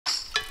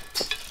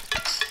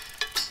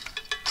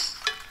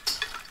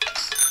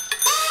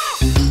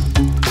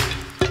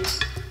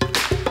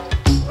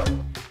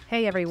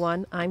Hey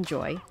everyone, I'm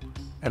Joy.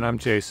 And I'm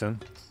Jason.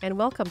 And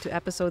welcome to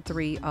episode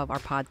 3 of our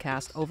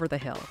podcast, Over the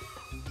Hill.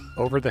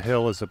 Over the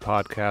Hill is a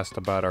podcast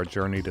about our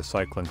journey to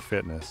cycling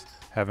fitness,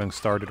 having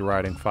started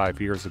riding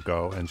 5 years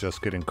ago and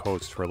just getting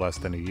coached for less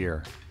than a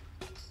year.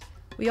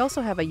 We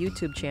also have a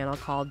YouTube channel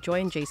called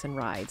Joy and Jason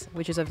Rides,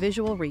 which is a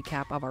visual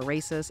recap of our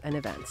races and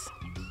events.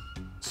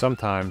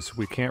 Sometimes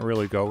we can't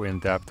really go in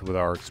depth with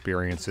our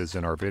experiences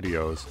in our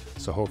videos,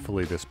 so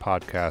hopefully this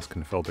podcast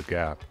can fill the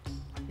gap.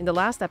 In the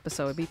last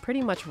episode, we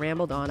pretty much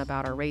rambled on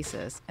about our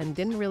races and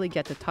didn't really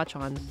get to touch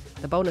on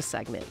the bonus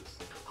segment.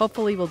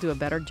 Hopefully we'll do a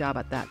better job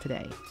at that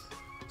today.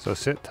 So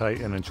sit tight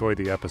and enjoy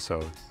the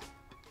episode.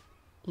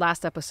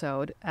 Last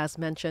episode, as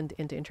mentioned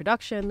in the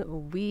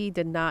introduction, we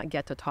did not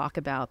get to talk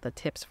about the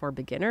tips for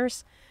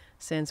beginners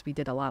since we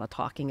did a lot of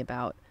talking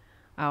about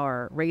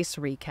our race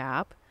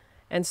recap.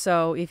 And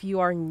so if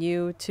you are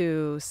new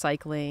to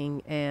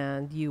cycling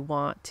and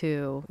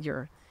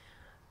you're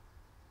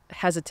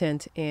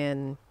hesitant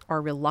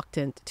or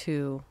reluctant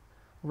to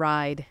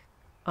ride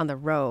on the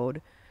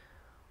road,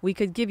 we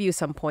could give you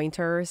some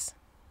pointers.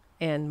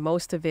 And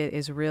most of it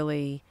is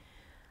really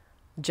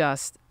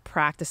just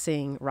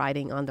practicing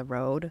riding on the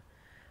road.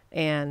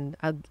 And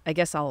I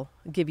guess I'll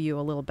give you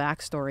a little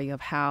backstory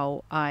of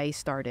how I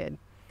started.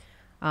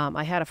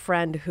 I had a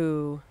friend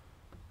who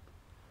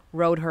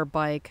rode her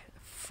bike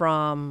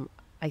from,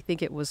 I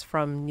think it was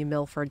from New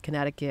Milford,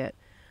 Connecticut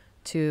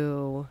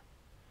to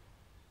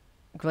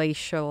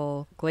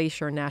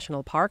Glacier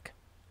National Park.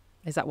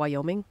 Is that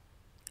Wyoming?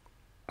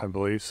 I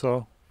believe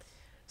so.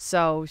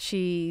 So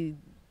she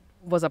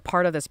was a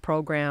part of this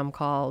program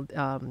called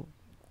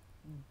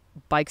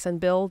Bikes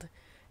and Build.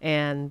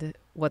 And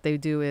what they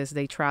do is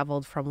they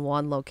traveled from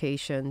one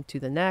location to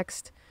the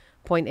next,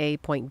 point A,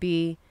 point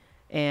B,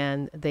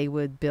 and they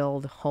would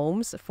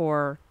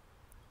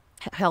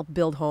help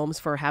build homes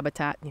for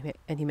Habitat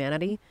and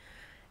Humanity.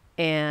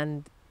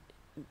 And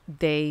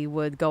they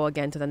would go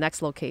again to the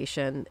next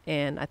location.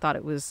 And I thought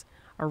it was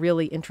a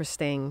really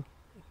interesting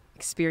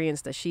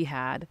experience that she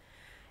had.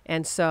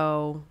 And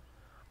so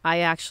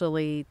I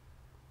actually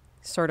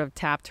sort of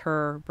tapped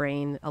her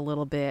brain a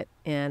little bit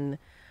in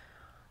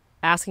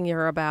asking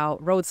her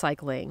about road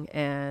cycling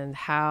and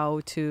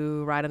how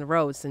to ride on the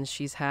road, since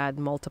she's had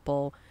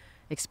multiple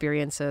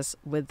experiences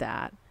with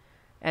that.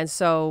 And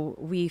so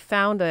we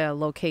found a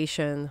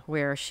location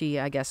where she,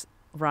 I guess,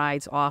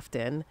 rides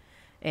often,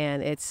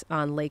 and it's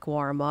on Lake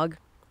Warramug.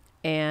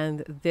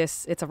 And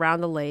it's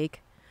around the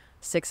lake,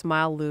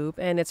 6-mile loop,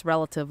 and it's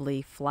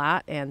relatively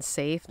flat and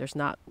safe. There's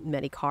not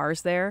many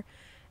cars there.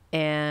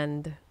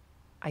 And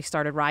I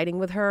started riding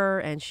with her,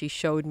 and she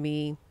showed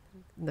me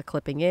the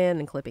clipping in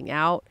and clipping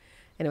out.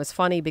 And it was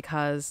funny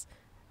because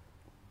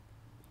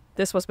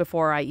this was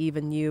before I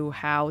even knew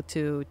how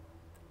to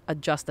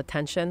adjust the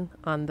tension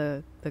on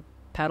the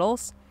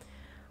pedals.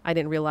 I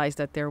didn't realize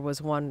that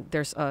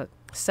there's a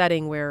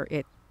setting where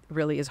it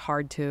really is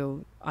hard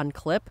to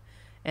unclip,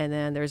 and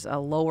then there's a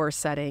lower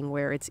setting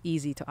where it's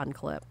easy to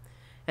unclip.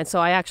 And so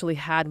I actually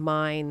had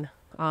mine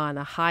on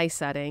a high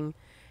setting,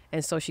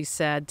 and so she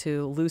said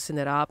to loosen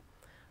it up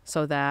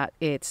so that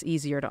it's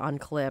easier to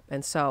unclip.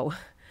 And so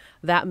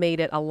that made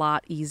it a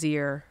lot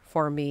easier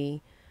for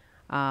me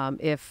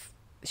if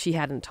she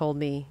hadn't told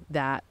me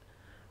that,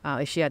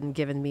 if she hadn't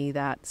given me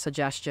that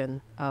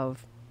suggestion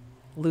of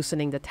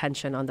loosening the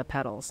tension on the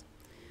pedals.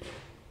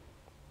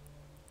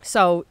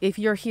 So if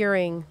you're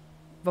hearing,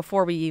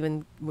 before we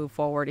even move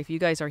forward, if you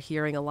guys are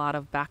hearing a lot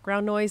of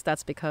background noise,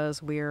 that's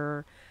because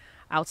we're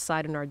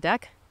outside on our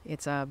deck.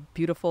 It's a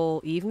beautiful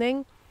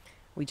evening.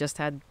 We just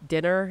had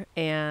dinner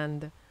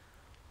and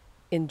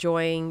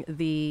enjoying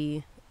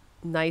the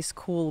nice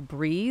cool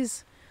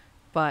breeze,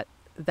 but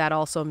that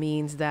also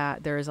means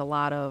that there's a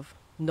lot of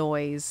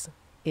noise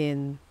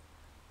in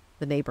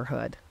the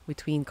neighborhood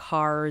between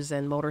cars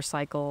and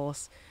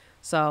motorcycles.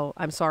 So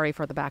I'm sorry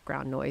for the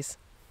background noise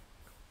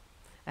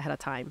ahead of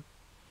time.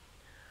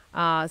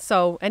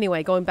 So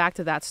anyway, going back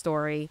to that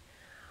story,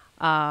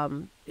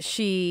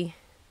 we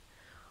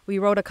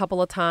rode a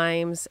couple of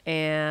times,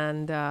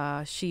 and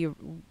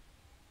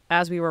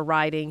as we were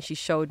riding, she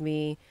showed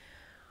me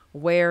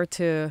where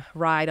to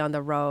ride on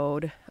the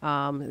road,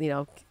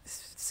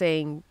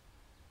 saying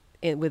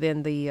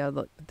within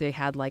they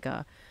had like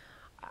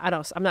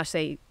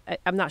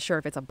I'm not sure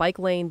if it's a bike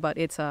lane, but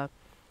it's a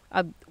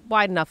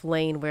wide enough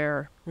lane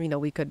where,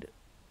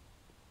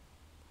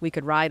 we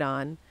could ride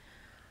on.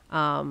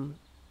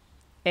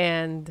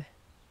 And,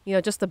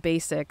 just the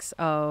basics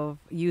of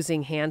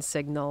using hand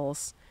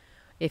signals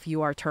if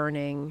you are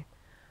turning.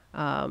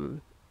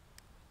 And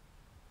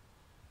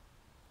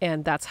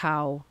that's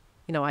how,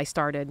 I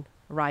started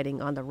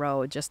riding on the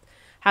road. Just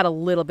had a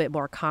little bit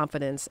more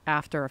confidence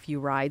after a few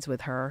rides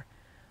with her,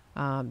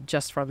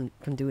 just from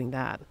doing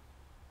that.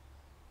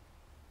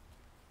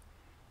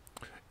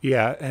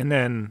 Yeah, and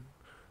then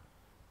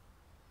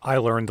I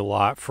learned a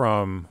lot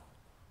from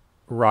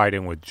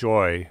riding with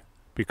Joy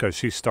because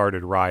she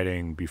started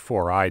riding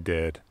before I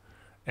did,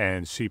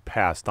 and she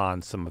passed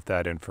on some of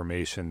that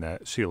information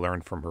that she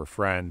learned from her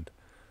friend,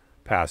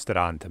 passed it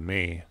on to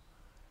me.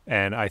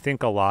 And I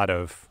think a lot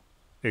of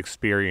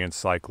experienced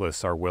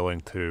cyclists are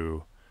willing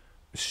to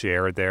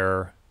share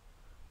their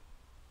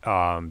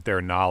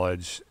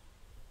knowledge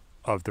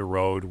of the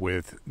road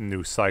with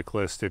new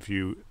cyclists. If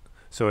you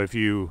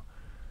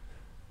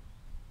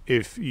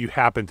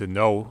happen to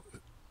know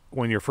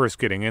when you're first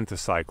getting into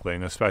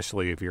cycling,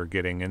 especially if you're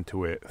getting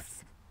into it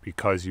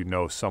because you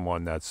know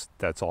someone that's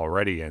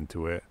already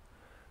into it,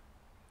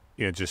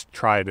 just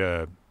try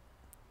to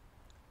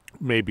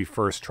maybe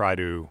first try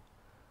to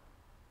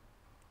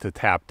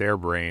tap their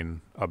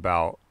brain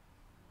about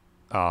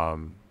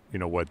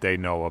what they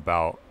know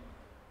about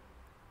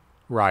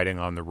riding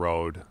on the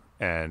road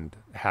and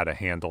how to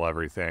handle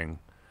everything.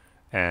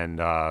 And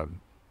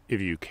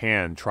if you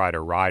can, try to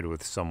ride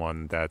with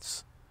someone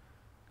that's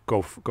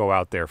go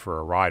out there for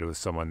a ride with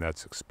someone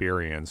that's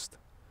experienced,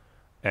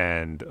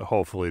 and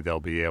hopefully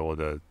they'll be able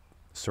to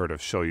sort of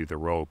show you the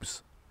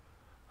ropes.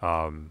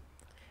 And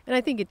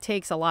I think it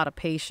takes a lot of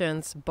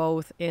patience,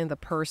 both in the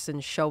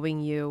person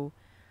showing you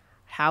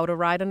how to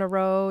ride on a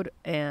road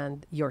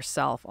and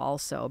yourself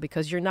also,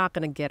 because you're not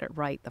going to get it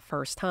right the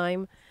first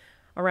time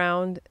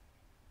around.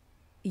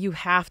 You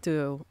have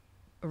to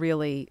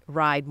really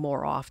ride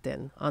more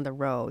often on the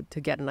road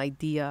to get an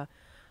idea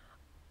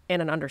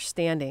and an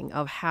understanding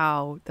of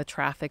how the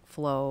traffic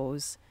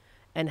flows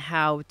and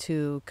how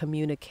to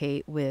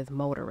communicate with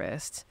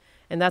motorists.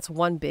 And that's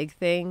one big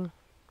thing,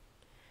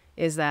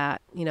 is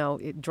that,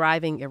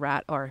 riding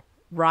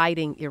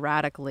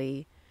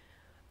erratically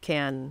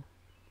can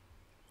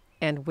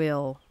and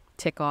will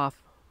tick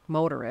off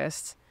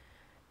motorists.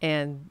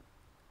 And,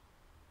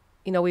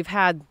 we've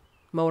had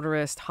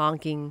motorists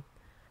honking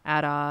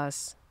at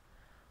us,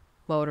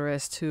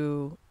 motorists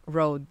who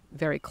rode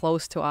very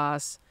close to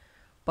us,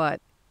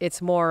 but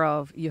it's more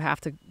of, you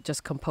have to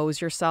just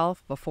compose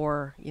yourself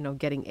before,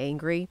 getting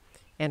angry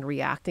and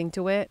reacting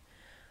to it.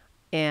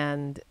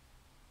 And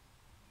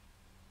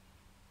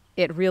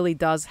it really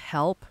does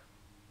help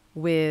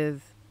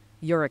with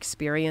your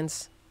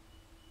experience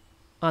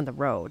on the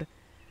road.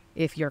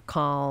 If you're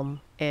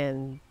calm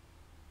and,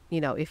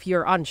 if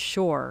you're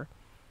unsure,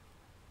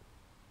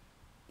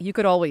 you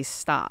could always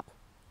stop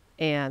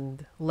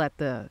and let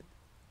the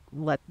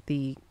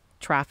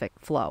traffic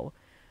flow.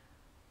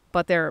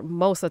 But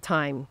most of the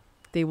time,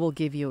 they will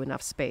give you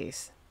enough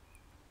space.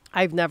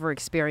 I've never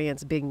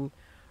experienced being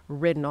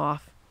ridden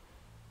off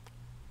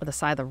the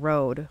side of the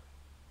road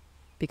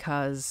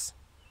because,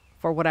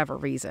 for whatever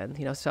reason,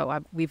 So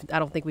I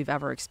don't think we've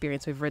ever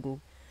experienced.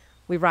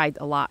 We ride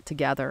a lot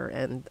together,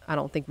 and I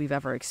don't think we've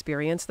ever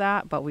experienced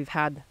that. But we've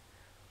had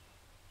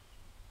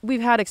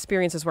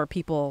experiences where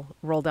people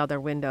rolled out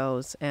their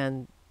windows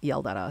and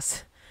yelled at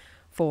us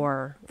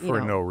for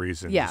no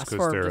reason. Yes, just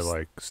because they're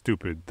like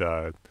stupid.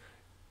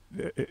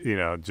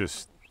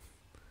 Just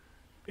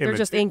they're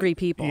just angry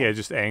people. Yeah,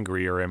 just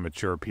angry or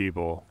immature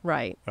people.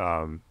 Right.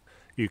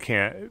 You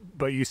can't,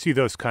 but you see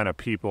those kind of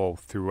people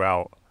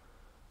throughout,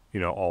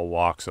 all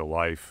walks of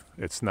life.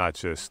 It's not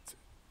just,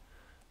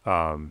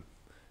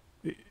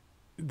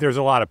 there's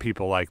a lot of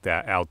people like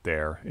that out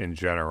there in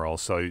general.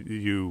 So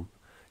you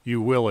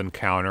will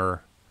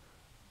encounter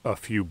a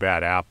few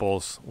bad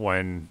apples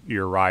when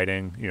you're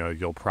riding.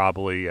 You'll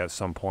probably at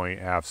some point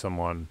have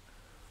someone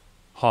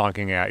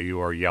honking at you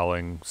or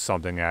yelling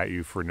something at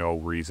you for no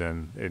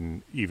reason,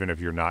 and even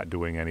if you're not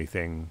doing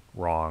anything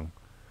wrong.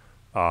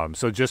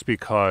 So just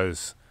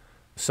because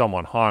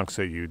someone honks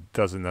at you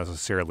doesn't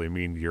necessarily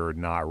mean you're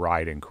not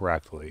riding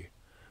correctly.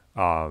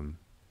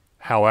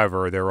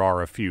 However, there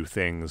are a few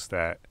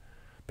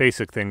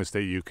basic things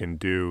that you can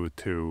do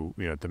to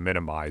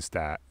minimize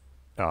that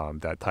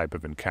type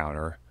of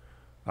encounter.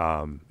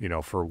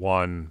 For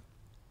one,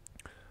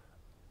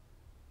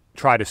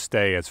 try to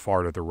stay as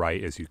far to the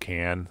right as you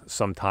can.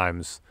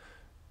 Sometimes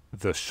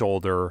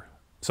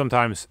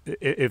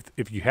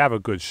if you have a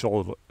good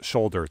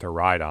shoulder to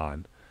ride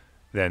on,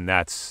 then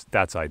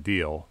that's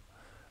ideal.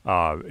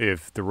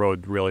 If the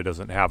road really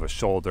doesn't have a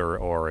shoulder,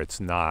 or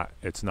it's not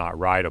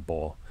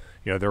rideable,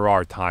 there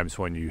are times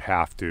when you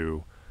have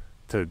to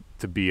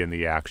be in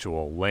the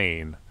actual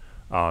lane.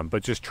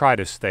 But just try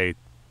to stay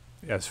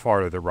as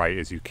far to the right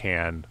as you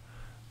can.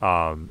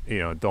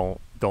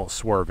 Don't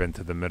swerve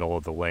into the middle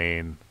of the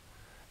lane.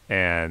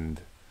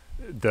 And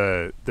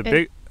go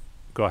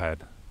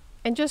ahead.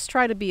 And just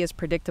try to be as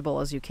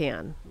predictable as you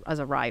can as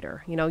a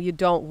rider. You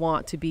don't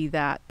want to be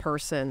that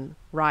person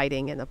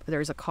riding and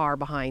there's a car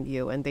behind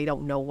you and they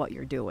don't know what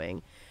you're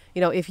doing.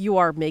 If you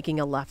are making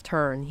a left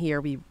turn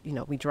here, we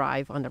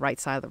drive on the right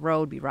side of the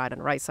road, we ride on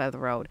the right side of the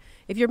road.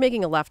 If you're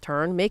making a left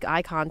turn, make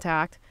eye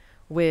contact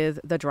with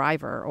the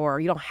driver, or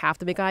you don't have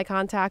to make eye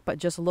contact, but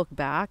just look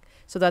back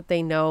so that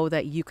they know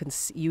that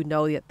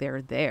that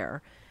they're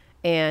there.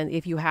 And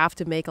if you have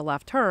to make a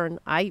left turn,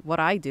 what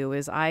I do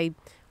is I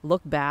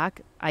look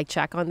back, I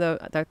check on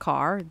the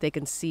car, they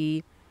can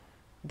see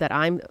that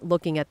I'm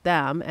looking at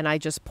them, and I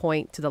just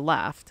point to the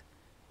left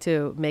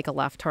to make a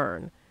left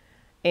turn.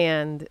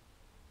 And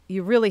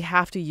you really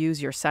have to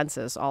use your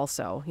senses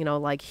also.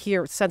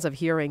 Sense of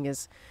hearing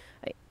is,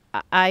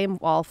 I am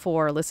all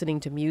for listening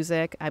to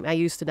music. I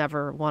used to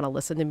never want to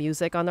listen to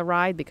music on the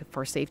ride because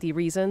for safety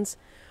reasons,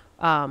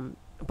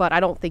 but I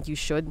don't think you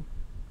should.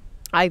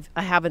 I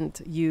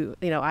haven't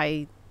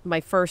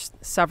my first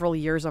several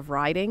years of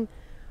riding,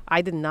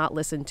 I did not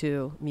listen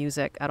to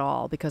music at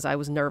all because I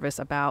was nervous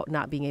about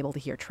not being able to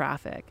hear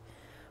traffic.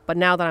 But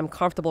now that I'm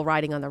comfortable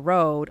riding on the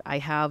road, I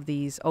have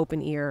these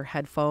open ear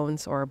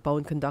headphones or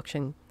bone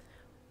conduction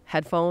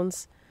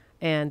headphones,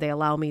 and they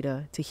allow me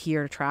to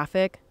hear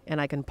traffic, and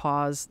I can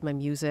pause my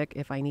music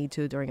if I need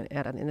to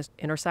at an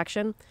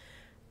intersection.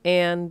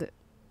 And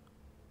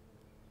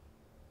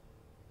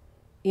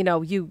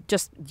you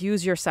just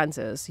use your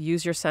senses,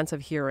 use your sense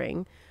of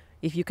hearing.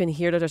 If you can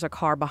hear that there's a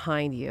car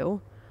behind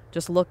you,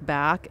 just look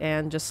back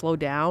and just slow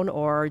down,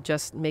 or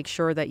just make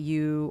sure that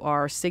you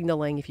are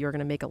signaling if you're going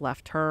to make a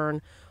left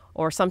turn,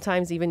 or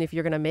sometimes even if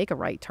you're going to make a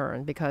right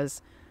turn,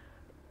 because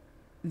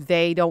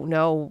they don't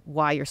know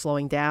why you're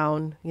slowing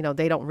down.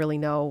 They don't really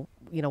know,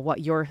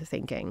 what you're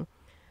thinking.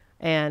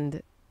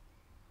 And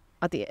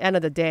at the end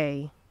of the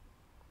day,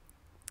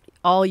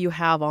 all you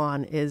have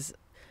on is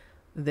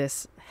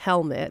this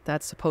helmet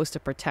that's supposed to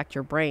protect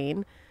your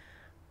brain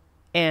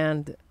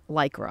and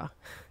Lycra.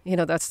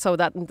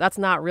 That's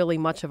not really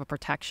much of a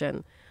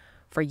protection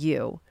for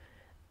you.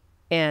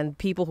 And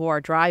people who are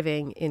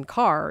driving in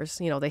cars,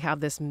 they have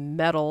this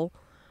metal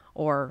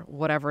or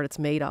whatever it's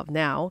made of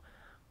now.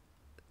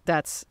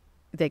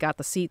 They got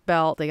the seat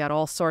belt, they got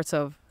all sorts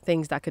of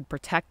things that could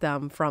protect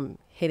them from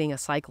hitting a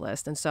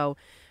cyclist. And so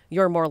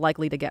you're more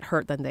likely to get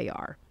hurt than they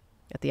are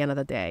at the end of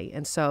the day.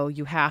 And so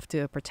you have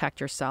to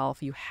protect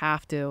yourself. You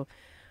have to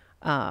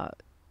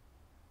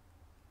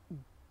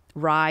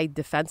ride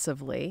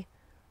defensively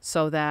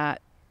so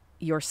that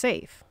you're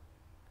safe.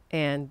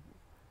 And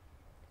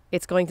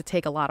it's going to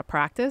take a lot of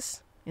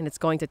practice, and it's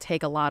going to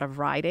take a lot of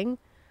riding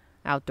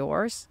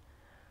outdoors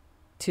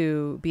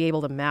to be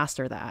able to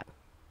master that.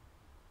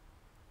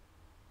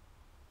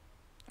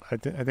 I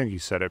think you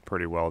said it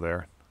pretty well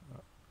there.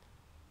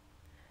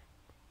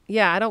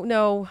 Yeah, I don't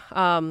know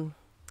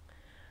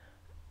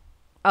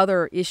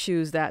other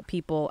issues that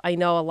I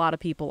know a lot of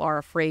people are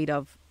afraid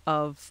of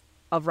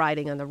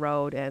riding on the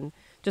road, and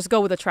just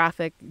go with the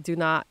traffic. Do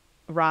not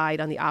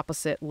ride on the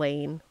opposite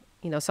lane.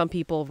 Some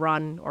people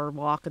run or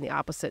walk in the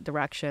opposite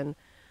direction,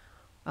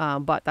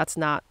 but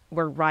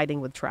we're riding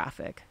with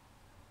traffic.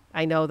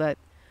 I know that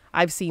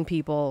I've seen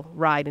people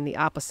ride in the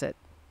opposite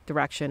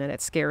direction, and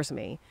it scares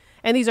me.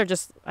 And these are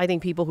just, I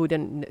think, people who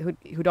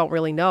don't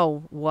really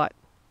know what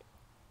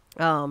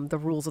the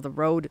rules of the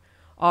road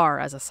are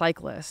as a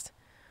cyclist.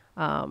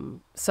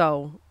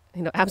 So,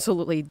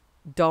 absolutely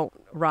don't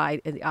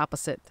ride in the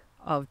opposite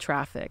of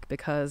traffic,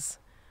 because,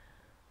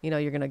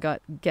 you're going to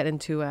get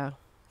into a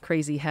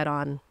crazy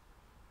head-on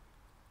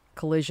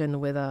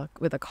collision with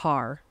a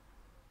car.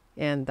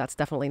 And that's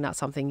definitely not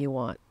something you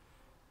want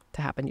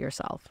to happen to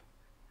yourself.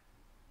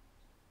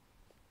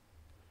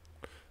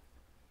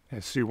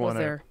 Yes, you want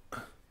to...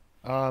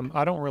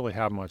 I don't really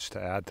have much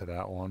to add to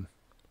that one.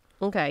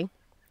 Okay.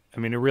 I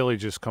mean, it really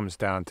just comes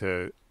down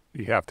to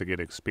you have to get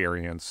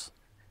experience.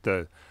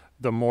 The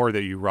more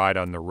that you ride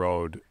on the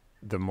road,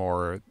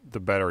 the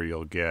better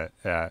you'll get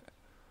at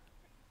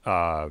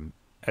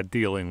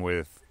dealing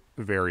with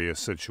various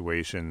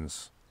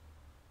situations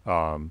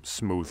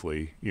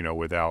smoothly.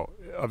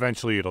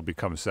 Eventually it'll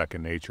become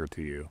second nature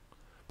to you,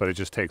 but it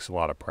just takes a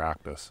lot of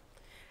practice.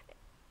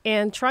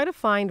 And try to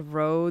find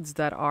roads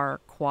that are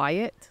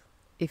quiet.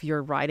 If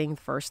you're riding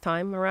the first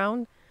time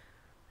around,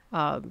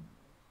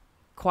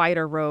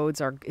 quieter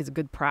roads is a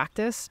good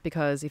practice,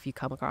 because if you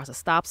come across a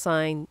stop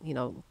sign,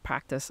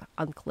 practice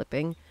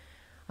unclipping,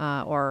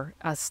 or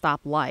a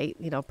stop light,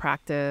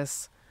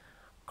 practice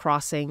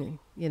crossing,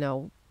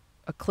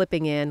 a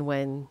clipping in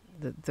when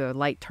the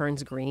light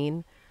turns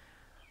green,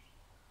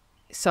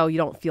 so you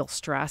don't feel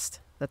stressed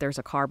that there's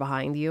a car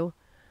behind you.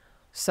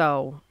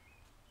 So,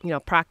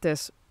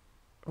 practice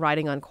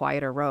riding on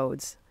quieter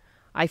roads.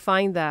 I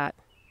find that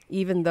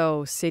even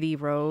though city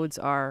roads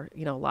are,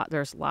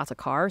 there's lots of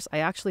cars, I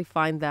actually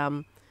find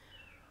them,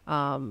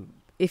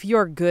 if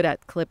you're good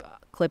at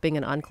clipping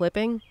and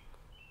unclipping,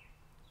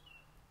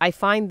 I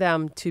find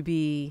them to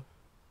be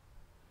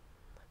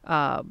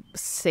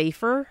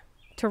safer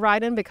to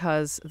ride in,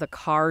 because the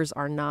cars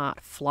are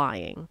not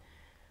flying.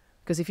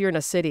 Because if you're in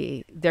a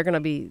city,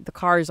 the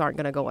cars aren't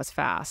going to go as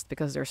fast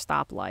because there's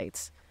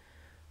stoplights.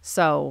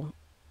 So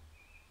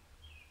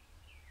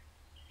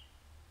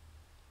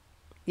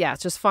yeah,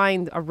 just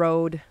find a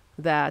road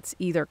that's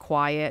either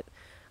quiet.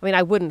 I mean,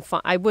 I wouldn't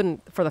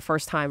for the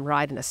first time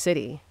ride in a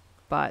city,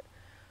 but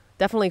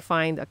definitely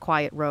find a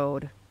quiet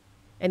road.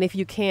 And if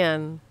you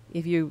can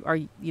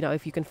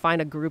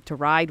find a group to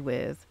ride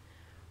with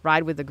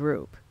the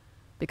group,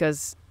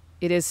 because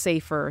it is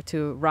safer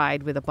to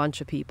ride with a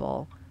bunch of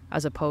people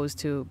as opposed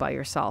to by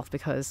yourself,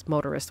 because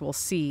motorists will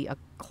see a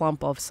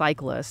clump of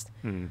cyclists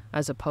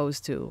as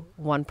opposed to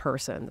one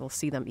person. They'll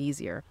see them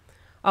easier.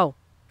 Oh,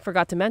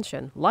 forgot to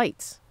mention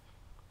lights,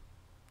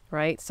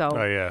 right? So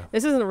Oh, yeah.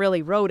 This isn't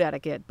really road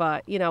etiquette,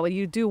 but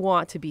you do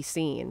want to be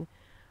seen.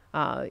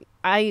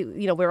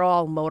 We're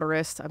all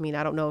motorists. I mean,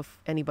 I don't know if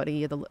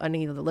any of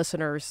the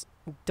listeners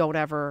don't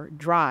ever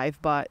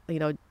drive, but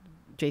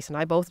Jason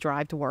and I both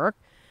drive to work,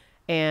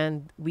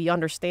 and we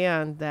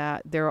understand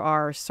that there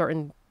are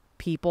certain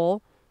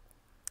people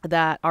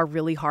that are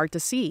really hard to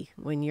see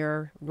when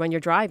you're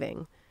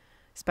driving,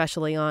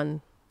 especially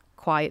on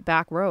quiet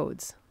back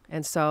roads.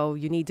 And so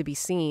you need to be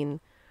seen.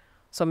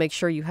 So make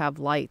sure you have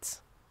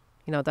lights.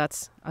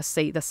 That's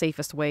the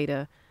safest way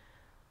to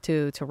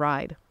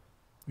ride.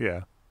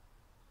 Yeah.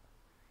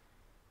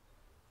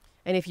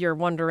 And if you're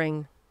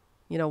wondering,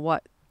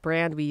 what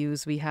brand we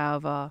use, we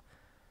have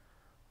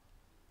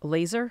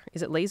Laser.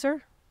 Is it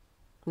Laser?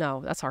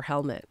 No, that's our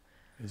helmet.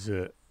 Is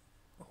it?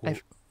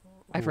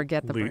 I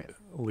forget the brand.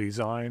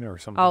 Lezine or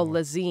something? Oh,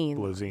 Lezine.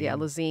 Lezine. Yeah,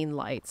 Lezine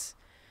lights.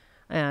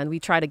 And we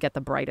try to get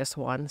the brightest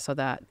one so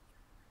that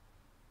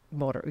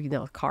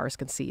cars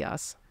can see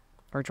us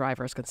or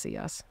drivers can see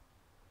us.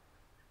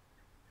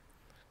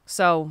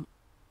 So,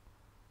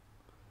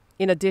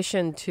 in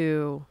addition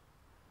to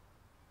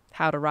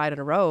how to ride on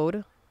a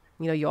road,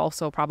 you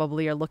also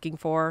probably are looking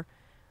for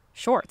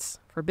shorts,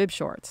 for bib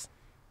shorts.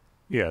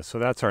 Yeah, so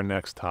that's our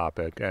next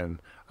topic, and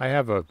I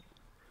have a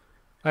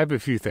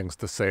few things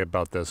to say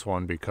about this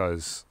one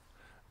because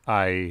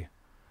I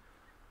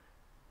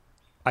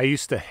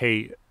used to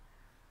hate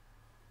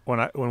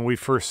when we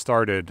first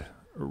started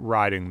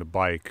riding the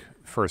bike.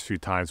 First few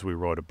times we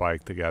rode a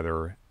bike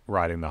together,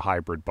 riding the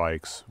hybrid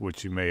bikes,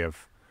 which you may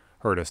have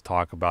heard us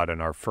talk about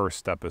in our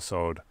first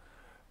episode.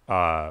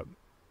 I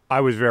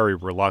was very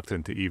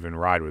reluctant to even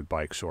ride with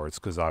bike shorts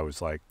because I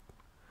was like,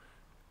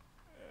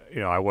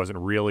 I wasn't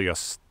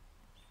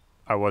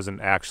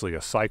actually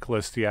a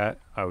cyclist yet.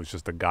 I was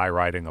just a guy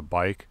riding a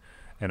bike,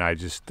 and I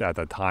just at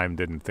the time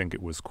didn't think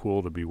it was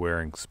cool to be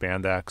wearing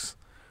spandex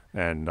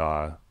and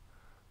to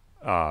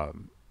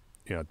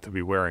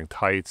be wearing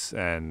tights,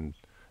 and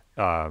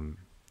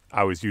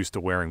I was used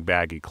to wearing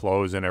baggy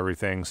clothes and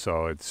everything,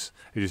 so it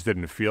just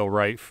didn't feel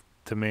right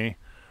to me.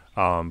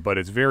 But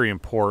it's very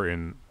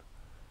important.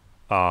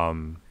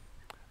 It's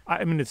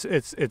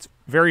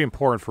very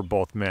important for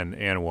both men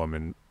and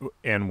women,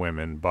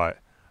 but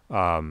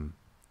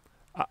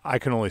I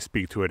can only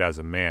speak to it as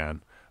a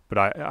man.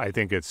 But I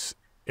think it's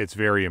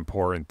very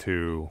important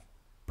to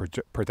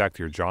protect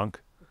your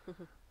junk,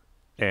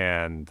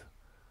 and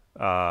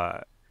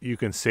you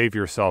can save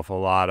yourself a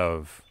lot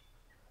of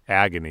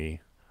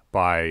agony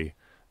by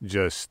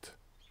just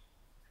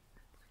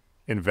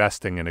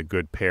investing in a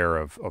good pair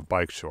of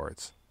bike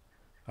shorts.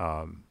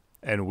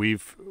 And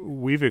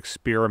we've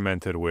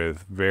experimented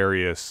with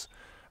various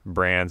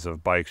brands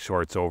of bike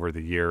shorts over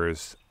the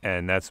years,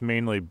 and that's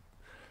mainly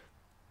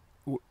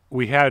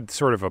we had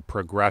sort of a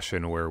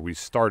progression where we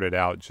started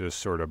out just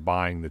sort of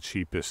buying the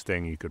cheapest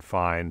thing you could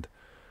find,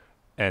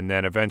 and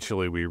then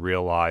eventually we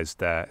realized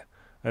that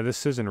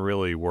this isn't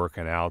really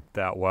working out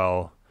that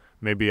well.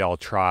 Maybe I'll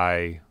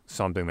try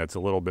something that's a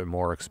little bit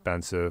more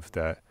expensive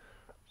that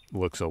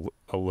looks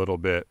a little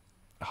bit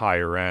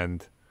higher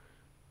end.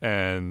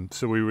 And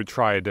so we would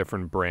try a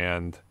different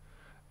brand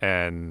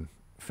and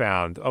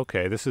found,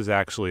 okay, this is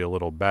actually a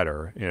little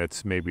better.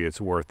 Maybe it's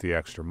worth the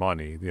extra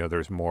money.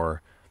 There's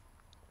more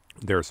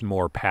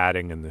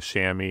padding in the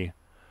chamois.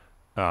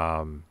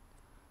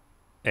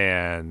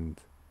 And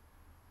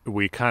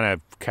we kind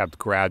of kept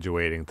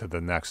graduating to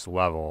the next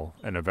level,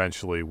 and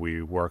eventually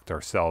we worked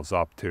ourselves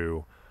up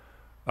to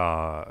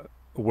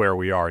where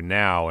we are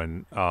now.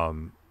 And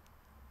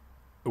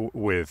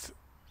we'll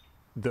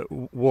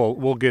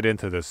get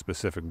into the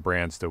specific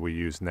brands that we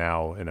use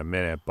now in a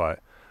minute, but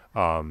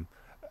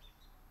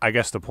I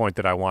guess the point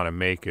that I want to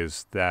make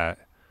is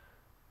that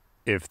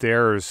if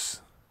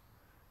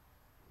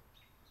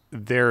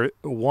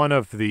one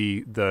of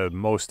the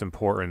most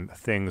important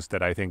things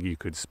that I think you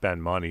could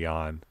spend money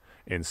on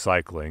in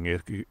cycling,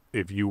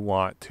 if you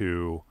want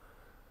to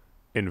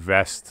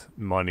invest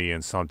money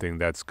in something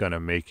that's going to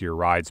make your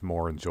rides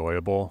more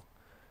enjoyable,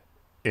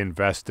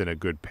 invest in a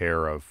good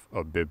pair of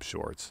bib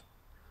shorts,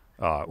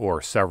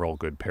 or several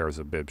good pairs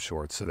of bib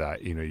shorts, so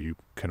that you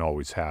can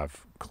always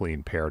have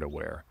clean pair to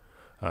wear,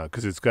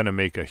 because it's going to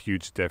make a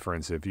huge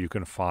difference if you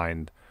can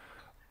find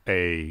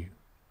a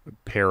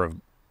pair of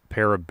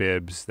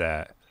bibs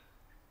that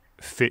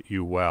fit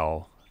you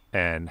well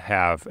and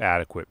have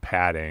adequate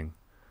padding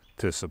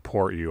to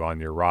support you on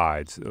your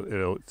rides.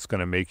 It's going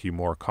to make you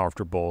more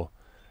comfortable.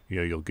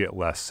 You'll get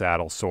less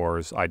saddle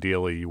sores.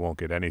 Ideally, you won't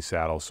get any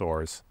saddle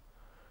sores.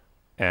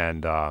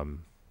 And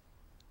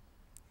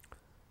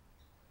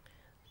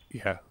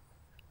yeah.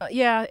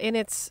 Yeah,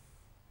 and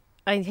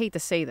I hate to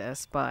say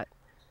this, but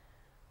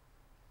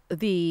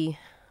the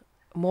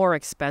more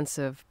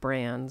expensive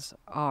brands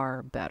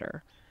are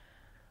better.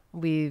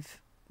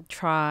 We've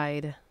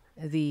tried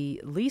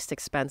the least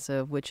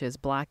expensive, which is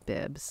black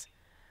bibs.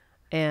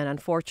 And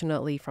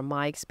unfortunately, from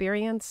my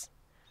experience,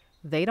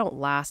 they don't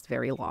last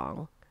very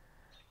long.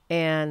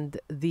 And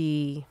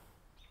the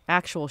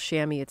actual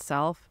chamois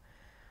itself,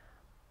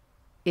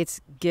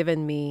 it's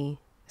given me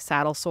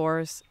saddle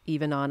sores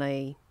even on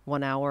a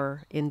 1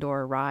 hour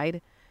indoor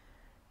ride.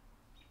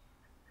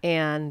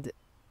 And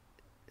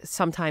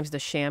sometimes the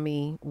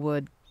chamois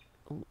would,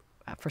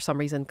 for some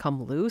reason,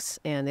 come loose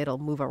and it'll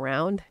move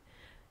around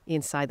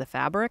inside the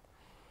fabric.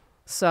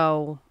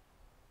 So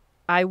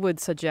I would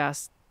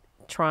suggest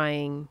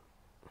trying,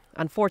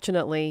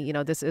 unfortunately,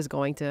 this is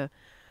going to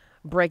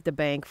break the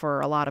bank for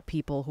a lot of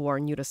people who are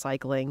new to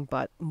cycling,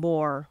 but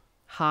more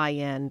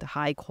high-end,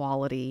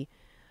 high-quality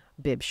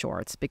bib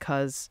shorts,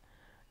 because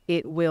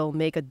it will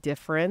make a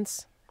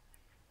difference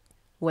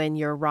when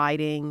you're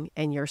riding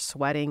and you're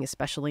sweating,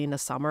 especially in the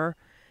summer.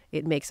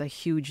 It makes a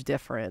huge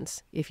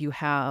difference if you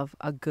have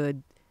a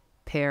good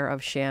pair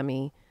of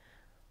chamois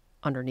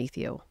underneath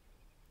you.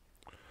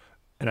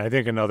 And I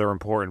think another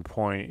important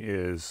point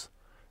is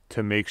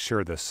to make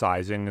sure the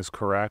sizing is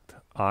correct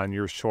on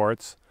your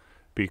shorts,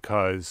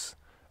 because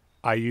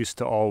I used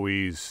to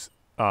always,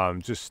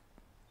 just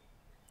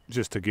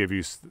to give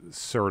you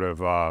sort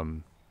of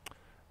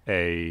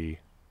a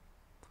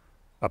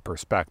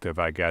perspective,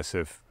 I guess,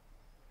 if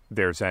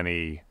there's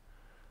any,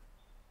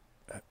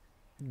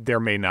 there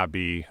may not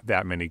be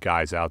that many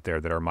guys out there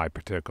that are my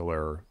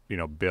particular,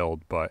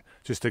 build, but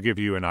just to give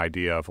you an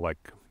idea of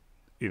like,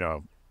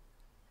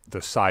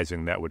 the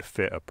sizing that would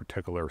fit a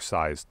particular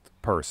sized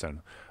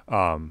person.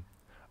 I'm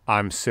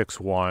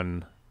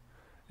 6'1"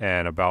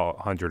 and about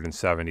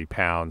 170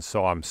 pounds,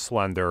 so I'm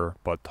slender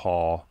but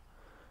tall.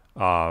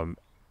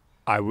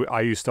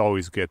 I used to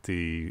always get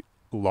the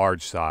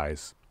large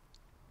size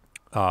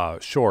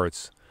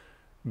shorts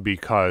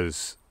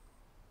because,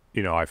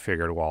 I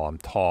figured, well, I'm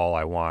tall.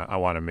 I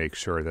want to make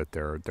sure that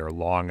they're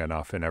long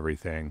enough and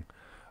everything.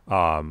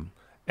 And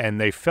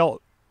they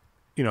felt,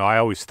 I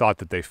always thought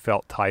that they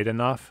felt tight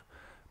enough.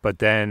 But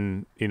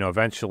then,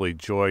 eventually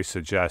Joy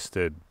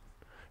suggested,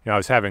 I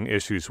was having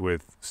issues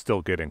with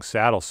still getting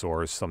saddle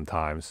sores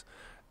sometimes.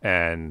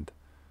 And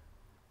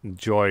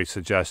Joy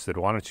suggested,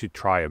 why don't you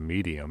try a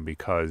medium?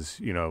 Because,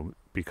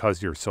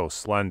 because you're so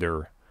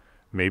slender,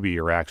 maybe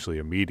you're actually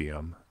a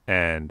medium.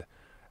 And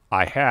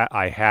I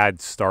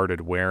had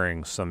started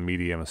wearing some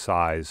medium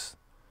size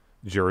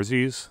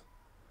jerseys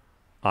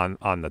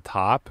on the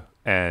top,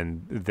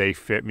 and they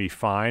fit me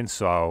fine.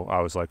 So I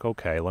was like,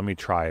 okay, let me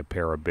try a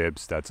pair of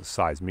bibs that's a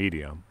size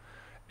medium.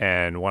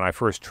 And when I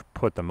first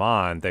put them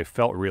on, they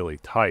felt really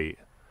tight.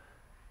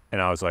 And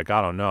I was like,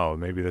 I don't know,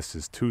 maybe this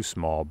is too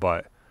small.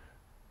 But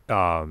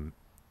as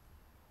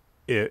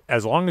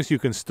long as you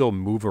can still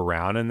move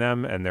around in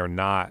them and they're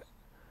not,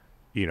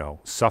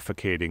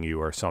 suffocating you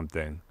or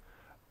something,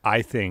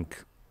 I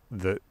think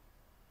the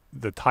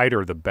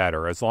tighter the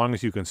better. As long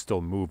as you can still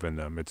move in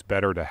them, it's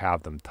better to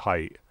have them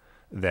tight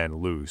than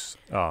loose,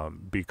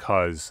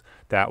 because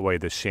that way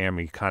the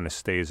chamois kind of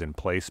stays in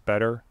place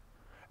better,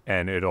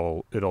 and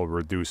it'll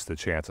reduce the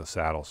chance of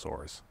saddle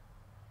sores.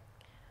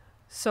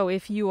 So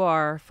if you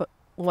are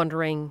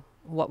wondering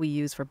what we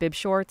use for bib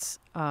shorts,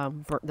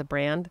 the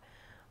brand,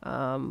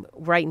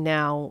 right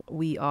now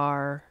we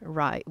are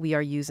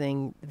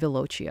using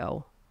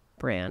Velocio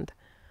brand.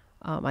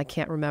 I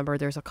can't remember.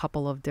 There's a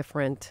couple of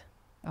different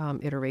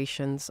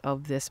iterations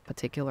of this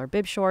particular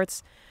bib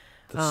shorts.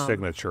 The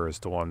Signature is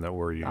the one that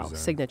we're using.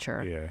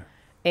 Signature. Yeah.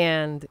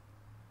 And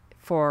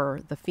for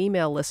the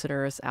female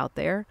listeners out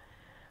there,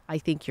 I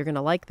think you're going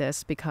to like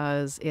this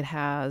because it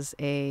has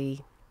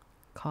they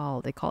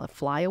call it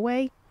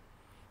flyaway,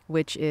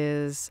 which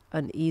is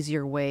an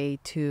easier way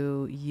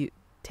to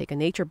take a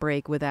nature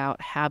break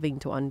without having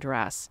to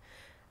undress.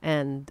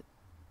 And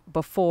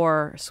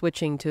before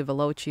switching to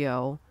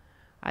Velocio,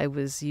 I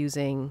was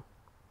using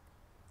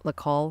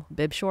Lacoste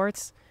bib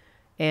shorts,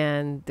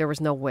 and there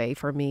was no way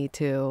for me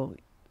to,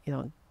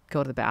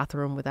 go to the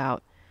bathroom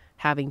without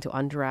having to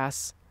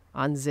undress,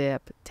 unzip,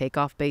 take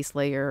off base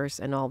layers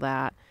and all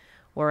that.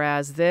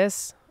 Whereas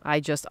this, I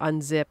just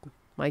unzip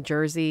my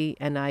jersey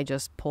and I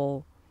just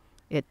pull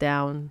it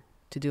down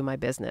to do my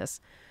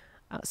business.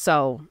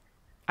 So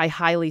I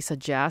highly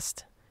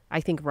suggest,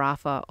 I think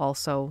Rafa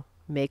also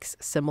makes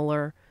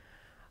similar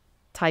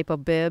type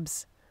of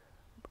bibs,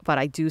 but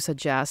I do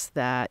suggest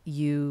that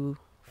you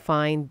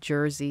find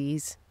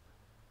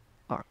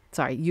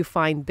you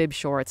find bib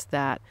shorts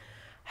that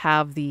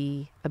have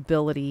the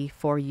ability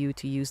for you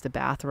to use the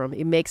bathroom.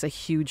 It makes a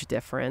huge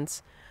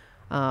difference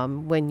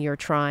when you're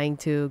trying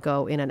to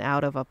go in and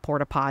out of a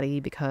porta potty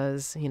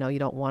because, you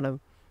don't want to,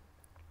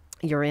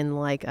 you're in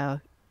like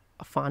a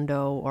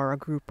Fondo or a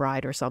group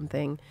ride or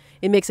something.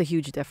 It makes a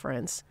huge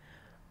difference.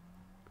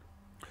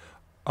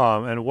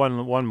 And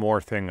one more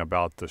thing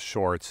about the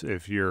shorts,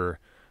 if you're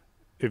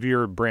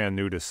brand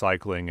new to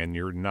cycling and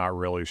you're not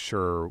really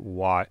sure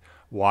why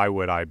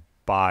would I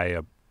buy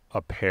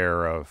a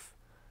pair of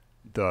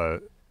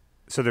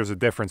so there's a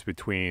difference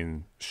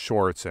between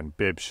shorts and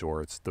bib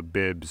shorts. The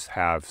bibs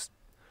have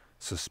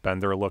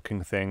suspender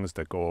looking things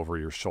that go over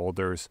your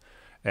shoulders.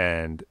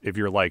 And if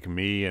you're like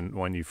me and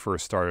when you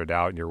first started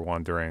out and you're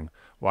wondering,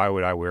 why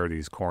would I wear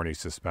these corny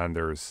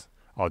suspenders?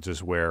 I'll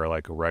just wear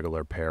like a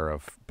regular pair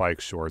of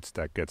bike shorts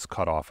that gets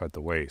cut off at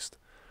the waist.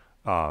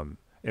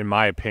 In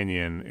my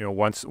opinion,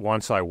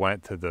 once I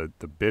went to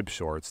the bib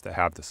shorts that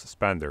have the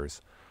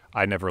suspenders,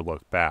 I never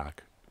looked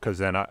back, because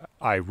then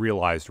I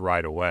realized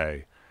right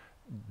away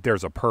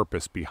there's a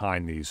purpose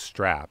behind these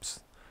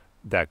straps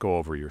that go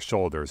over your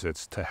shoulders.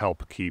 It's to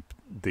help keep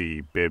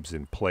the bibs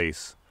in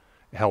place.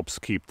 It helps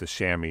keep the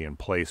chamois in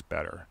place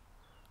better.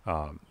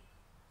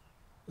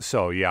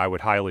 So yeah, I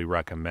would highly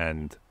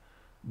recommend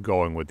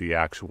going with the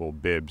actual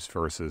bibs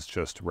versus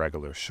just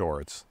regular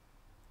shorts.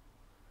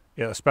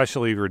 Yeah,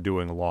 especially if you're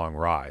doing long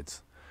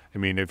rides. I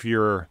mean, if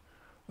you're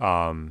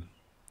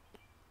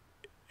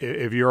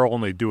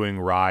only doing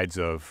rides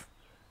of,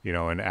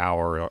 an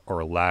hour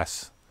or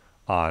less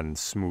on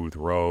smooth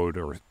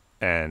road,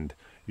 and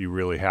you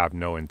really have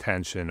no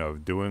intention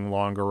of doing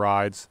longer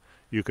rides,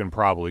 you can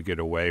probably get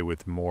away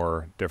with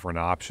more different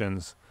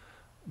options.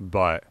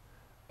 But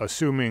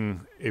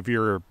assuming if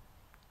you're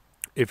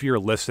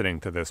listening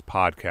to this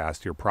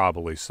podcast, you're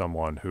probably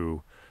someone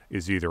who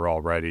is either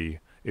already,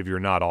 if you're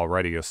not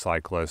already a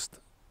cyclist,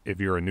 if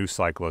you're a new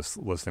cyclist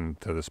listening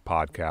to this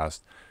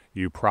podcast,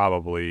 you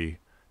probably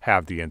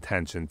have the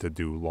intention to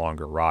do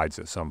longer rides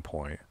at some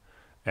point.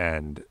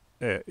 And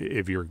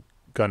if you're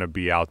going to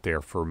be out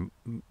there for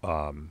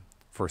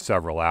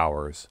several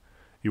hours,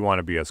 you want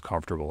to be as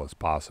comfortable as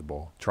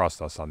possible.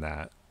 Trust us on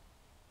that.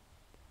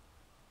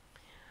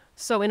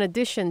 So in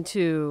addition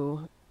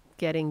to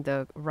getting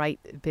the right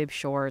bib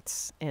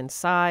shorts and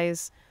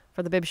size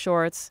for the bib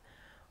shorts,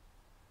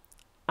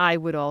 I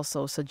would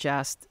also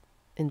suggest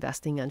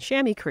investing on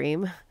chamois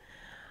cream.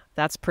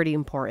 That's pretty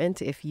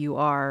important if you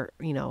are,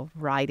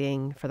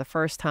 riding for the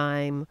first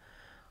time,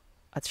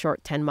 a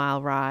short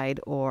 10-mile ride,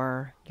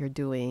 or you're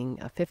doing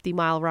a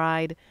 50-mile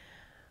ride.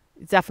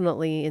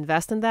 Definitely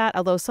invest in that.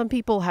 Although some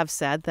people have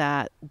said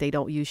that they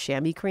don't use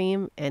chamois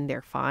cream and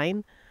they're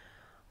fine.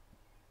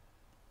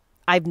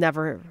 I've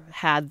never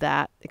had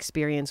that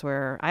experience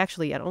where I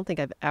don't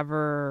think I've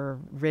ever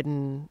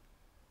ridden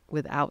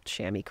without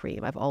chamois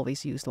cream. I've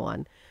always used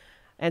one.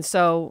 And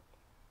so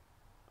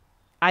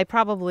I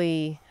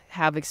probably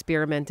have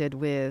experimented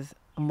with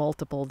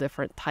multiple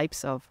different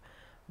types of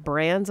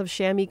brands of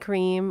chamois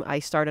cream. I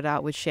started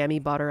out with chamois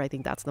butter. I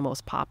think that's the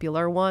most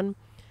popular one.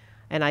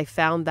 And I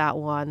found that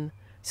one.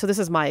 So this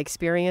is my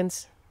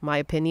experience, my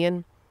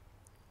opinion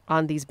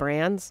on these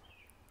brands.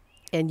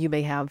 And you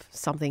may have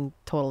something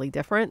totally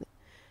different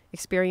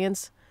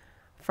experience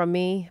from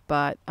me.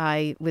 But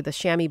with the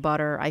chamois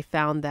butter, I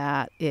found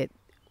that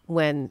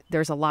when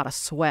there's a lot of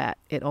sweat,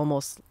 it's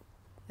almost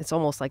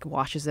like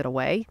washes it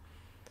away.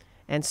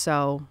 And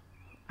so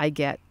I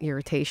get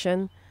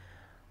irritation.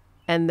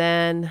 And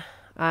then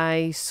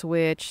I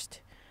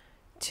switched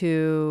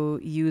to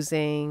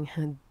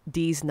using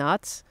D's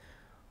Nuts,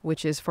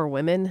 which is for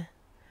women.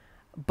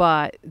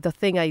 But the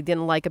thing I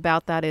didn't like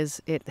about that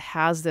is it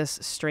has this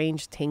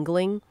strange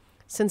tingling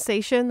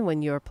sensation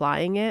when you're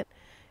applying it.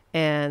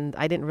 And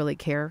I didn't really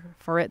care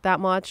for it that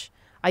much.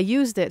 I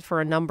used it for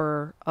a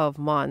number of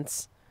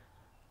months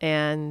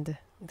and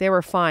they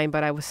were fine,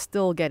 but I was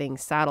still getting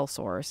saddle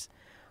sores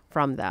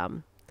from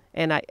them.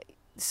 And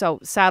so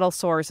saddle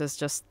sores is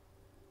just,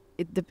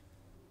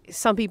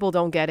 some people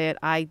don't get it.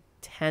 I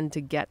tend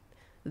to get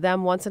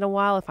them once in a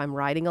while if I'm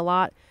riding a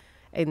lot.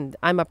 And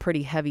I'm a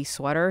pretty heavy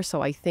sweater,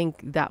 so I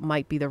think that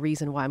might be the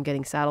reason why I'm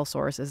getting saddle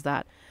sores, is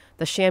that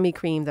the chamois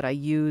cream that I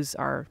use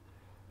can't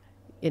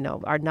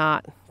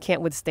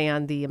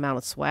withstand the amount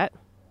of sweat.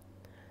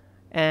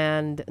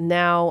 And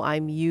now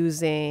I'm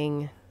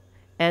using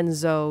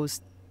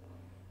Enzo's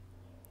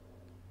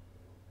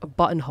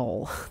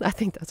buttonhole. I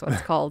think that's what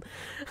it's called.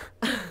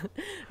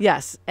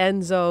 Yes,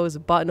 Enzo's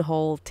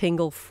buttonhole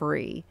tingle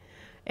free.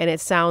 And it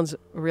sounds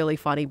really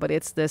funny, but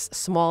it's this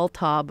small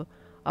tub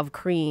of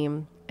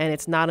cream and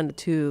it's not in a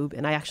tube,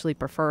 and I actually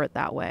prefer it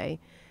that way.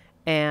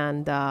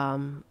 And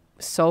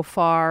so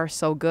far,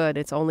 so good.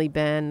 It's only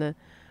been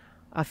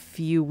a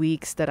few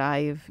weeks that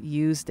I've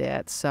used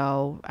it,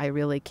 so I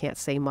really can't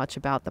say much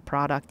about the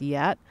product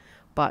yet.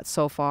 But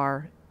so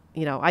far,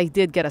 I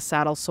did get a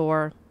saddle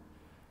sore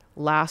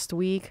last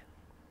week,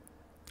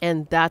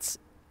 and that's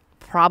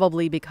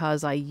probably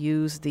because I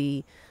used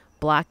the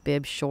black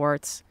bib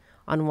shorts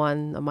on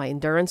one of my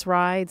endurance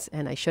rides,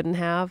 and I shouldn't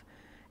have.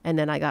 And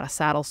then I got a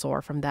saddle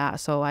sore from that.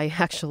 So I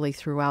actually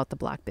threw out the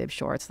black bib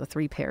shorts, the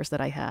 3 pairs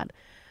that I had,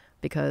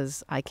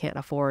 because I can't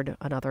afford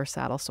another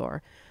saddle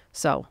sore.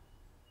 So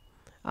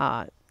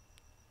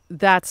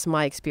that's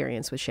my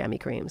experience with chamois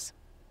creams.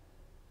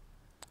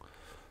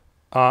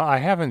 I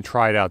haven't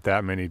tried out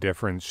that many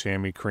different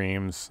chamois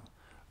creams.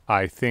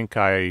 I think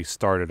I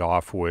started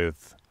off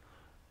with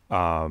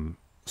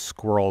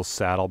Squirrel's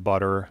Saddle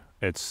Butter.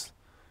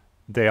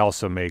 They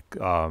also make,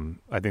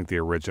 I think the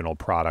original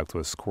product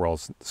was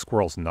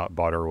Squirrel's Nut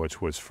Butter,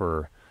 which was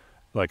for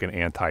like an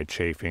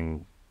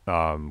anti-chafing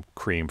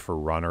cream for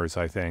runners,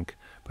 I think.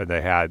 But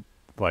they had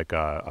like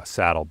a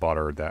saddle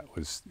butter that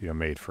was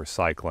made for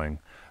cycling.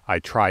 I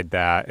tried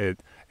that.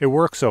 It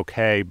works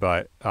okay,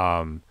 but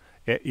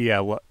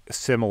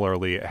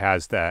similarly, it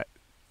has that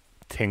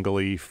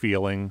tingly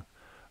feeling.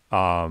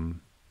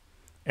 And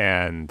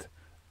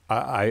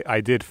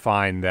I did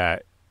find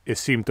that it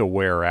seemed to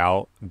wear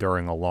out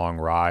during a long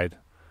ride,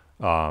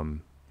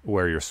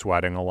 where you're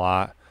sweating a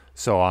lot.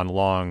 So on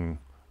long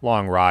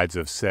long rides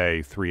of,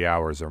 say, 3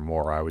 hours or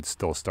more, I would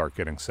still start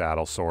getting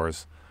saddle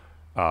sores.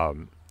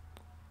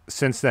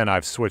 Since then,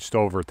 I've switched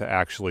over to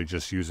actually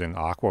just using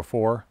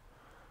Aquaphor,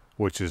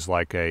 which is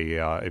like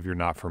if you're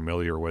not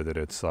familiar with it,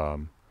 it's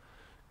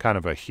kind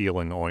of a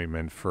healing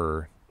ointment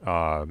for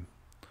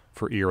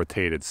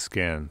irritated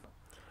skin.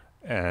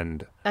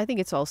 And I think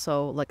it's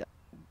also like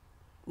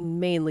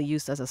mainly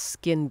used as a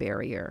skin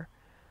barrier.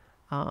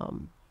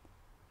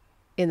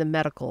 In the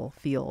medical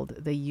field,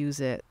 they use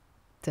it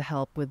to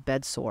help with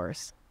bed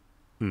sores.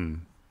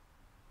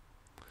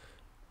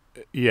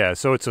 Yeah,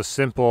 so it's a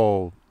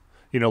simple,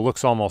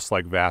 looks almost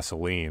like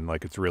Vaseline,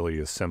 like it's really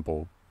a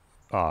simple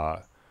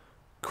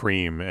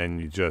cream,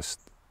 and you just,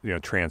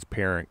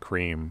 transparent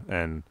cream.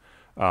 And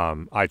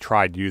I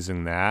tried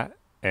using that,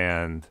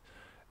 and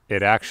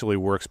it actually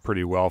works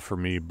pretty well for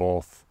me,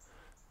 both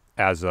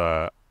as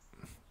a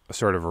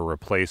sort of a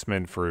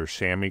replacement for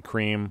chamois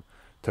cream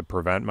to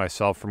prevent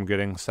myself from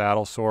getting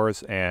saddle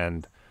sores,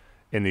 and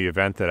in the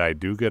event that I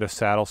do get a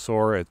saddle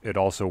sore, it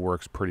also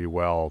works pretty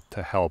well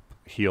to help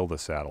heal the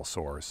saddle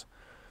sores.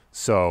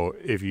 So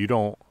if you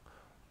don't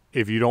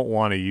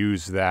want to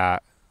use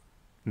that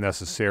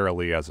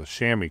necessarily as a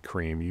chamois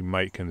cream, you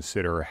might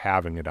consider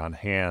having it on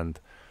hand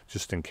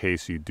just in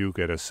case you do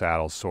get a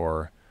saddle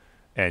sore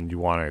and you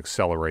want to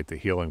accelerate the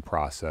healing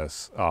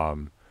process.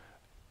 Then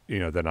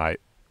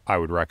I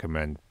would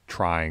recommend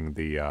trying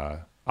the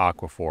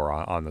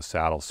Aquaphor on the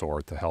saddle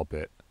sore to help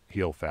it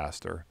heal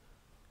faster.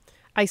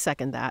 I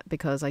second that,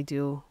 because I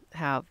do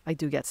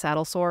get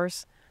saddle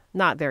sores,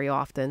 not very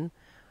often,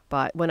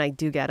 but when I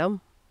do get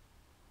them,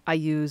 I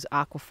use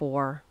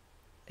Aquaphor,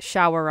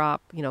 shower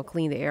up,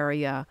 clean the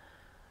area,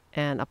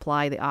 and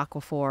apply the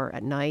Aquaphor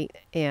at night,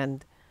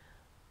 and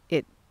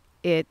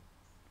it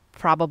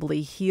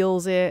probably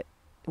heals it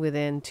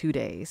within 2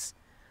 days.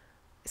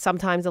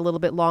 Sometimes a little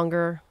bit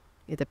longer.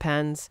 It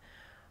depends.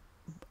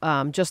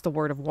 Just a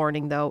word of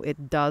warning, though,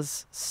 it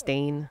does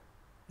stain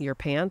your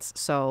pants,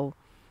 so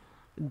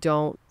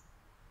don't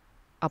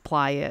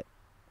apply it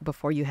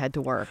before you head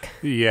to work.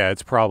 Yeah,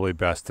 it's probably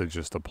best to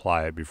just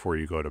apply it before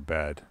you go to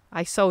bed.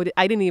 I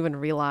didn't even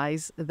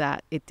realize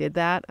that it did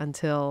that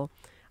until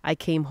I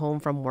came home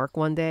from work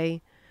one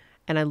day,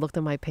 and I looked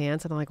at my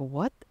pants and I'm like,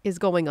 what is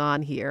going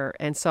on here?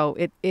 And so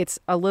it's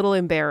a little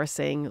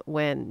embarrassing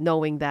when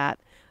knowing that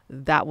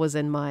was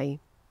on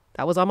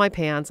my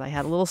pants. I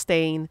had a little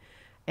stain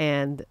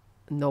and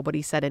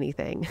nobody said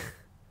anything.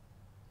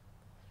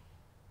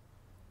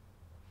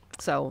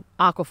 So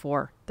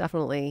Aquaphor,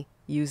 definitely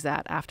use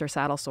that after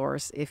saddle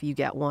sores if you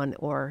get one,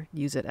 or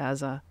use it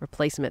as a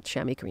replacement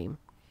chamois cream.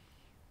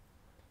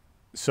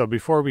 So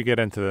before we get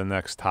into the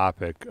next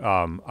topic,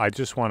 I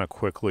just want to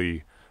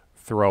quickly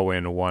throw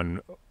in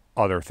one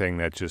other thing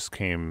that just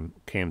came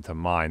to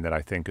mind that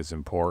I think is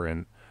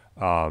important.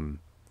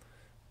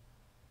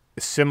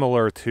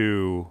 Similar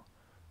to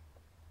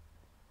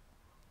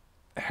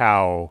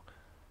how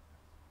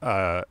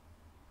a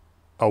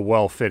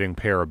well-fitting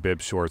pair of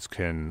bib shorts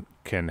can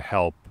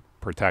help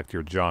protect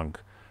your junk,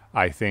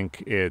 I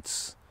think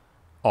it's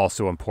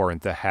also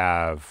important to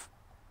have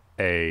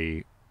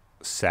a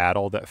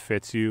saddle that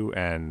fits you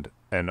and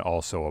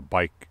also a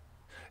bike.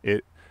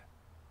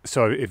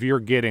 So if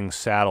you're getting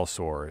saddle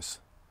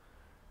sores,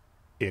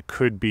 it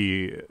could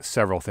be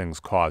several things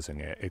causing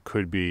it. It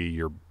could be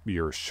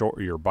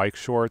your bike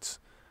shorts.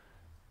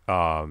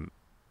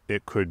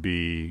 It could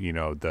be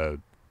the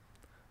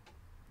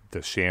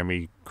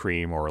chamois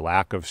cream or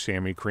lack of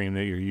chamois cream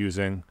that you're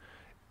using.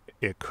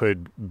 It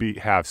could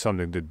have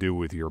something to do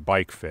with your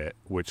bike fit,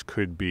 which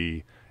could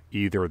be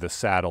either the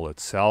saddle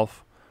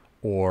itself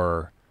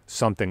or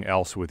something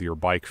else with your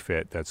bike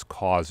fit that's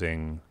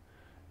causing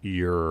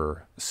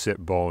your sit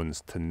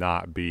bones to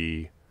not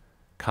be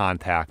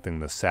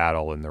contacting the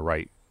saddle in the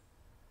right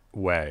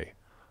way.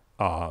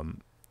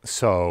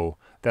 So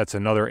that's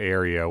another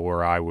area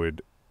where I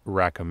would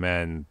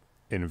recommend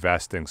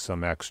investing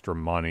some extra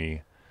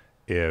money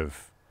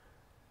if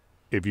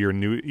you're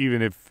new,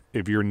 even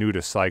if you're new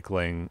to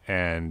cycling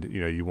and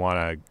you want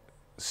to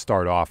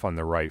start off on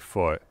the right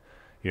foot.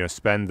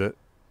 Spend the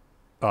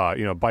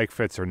bike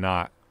fits are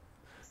not,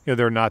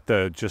 they're not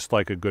just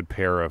like a good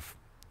pair of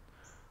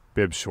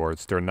bib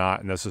shorts. They're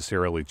not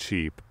necessarily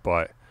cheap,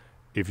 but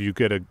if you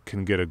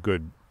can get a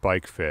good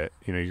bike fit,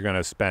 you're going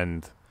to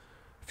spend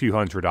a few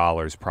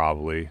 $100s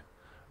probably.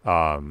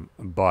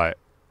 But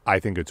I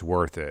think it's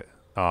worth it.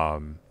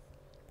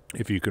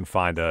 If you can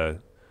find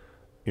a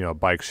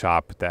bike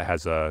shop that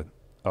has a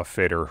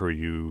fitter who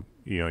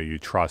you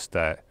trust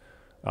that,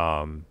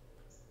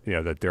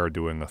 that they're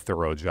doing a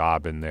thorough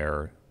job in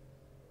their,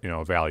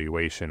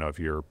 evaluation of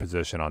your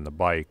position on the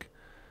bike,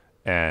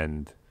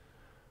 and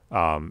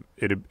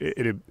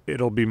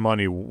it'll be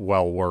money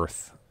well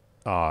worth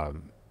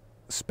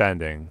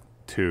spending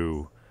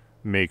to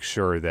make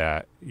sure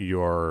that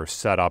you're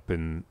set up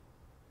in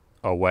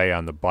a way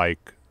on the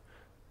bike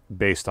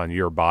based on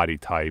your body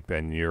type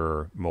and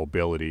your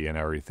mobility and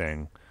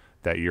everything,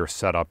 that you're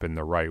set up in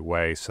the right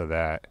way so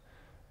that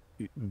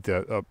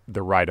the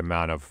right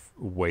amount of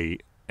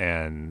weight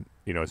and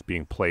is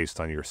being placed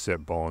on your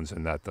sit bones,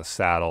 and that the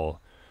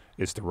saddle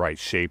is the right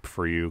shape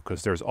for you,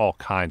 because there's all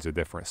kinds of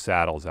different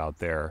saddles out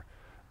there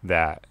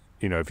that,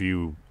 if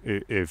you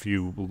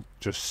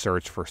just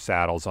search for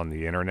saddles on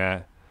the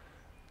internet,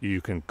 you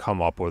can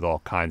come up with all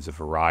kinds of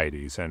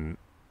varieties. And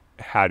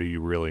how do you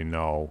really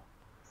know?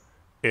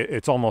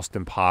 It's almost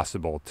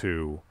impossible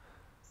to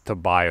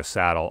buy a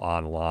saddle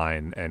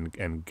online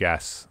and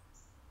guess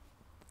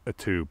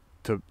to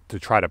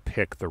try to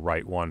pick the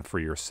right one for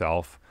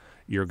yourself.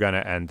 You're going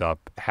to end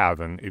up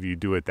having, if you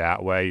do it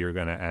that way, you're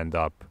going to end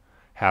up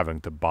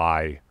having to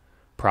buy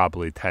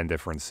probably 10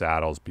 different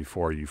saddles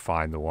before you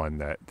find the one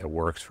that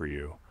works for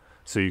you.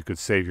 So you could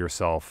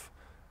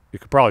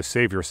probably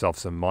save yourself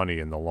some money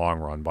in the long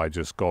run by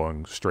just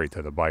going straight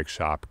to the bike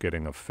shop,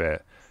 getting a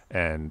fit,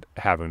 and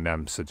having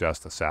them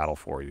suggest a saddle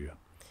for you.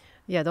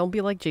 Yeah, don't be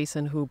like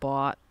Jason, who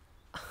bought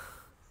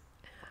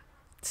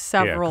Yeah,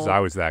 several because I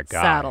was that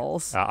guy.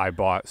 saddles. I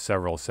bought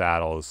several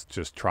saddles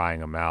just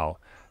trying them out.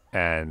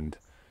 And,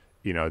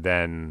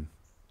 then...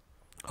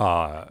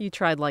 You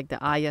tried like the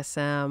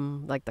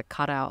ISM, like the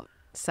cutout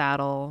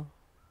saddle,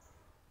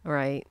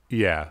 right?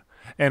 Yeah.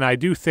 And I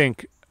do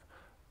think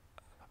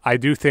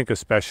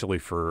especially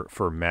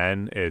for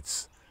men,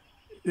 it's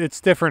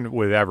different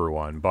with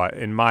everyone, but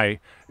in my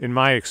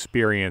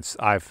experience,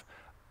 I've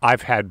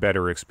had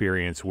better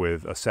experience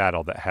with a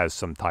saddle that has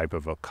some type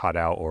of a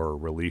cutout or a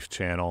relief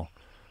channel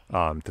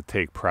to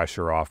take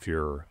pressure off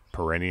your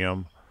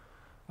perineum.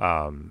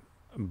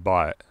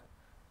 But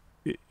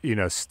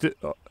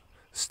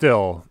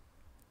still,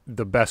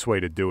 the best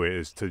way to do it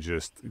is to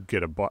just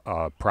get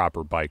a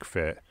proper bike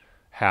fit.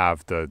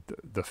 Have the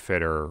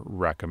fitter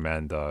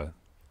recommend a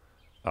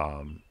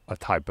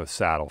type of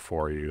saddle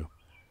for you,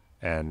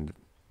 and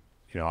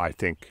I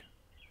think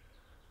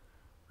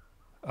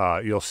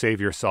you'll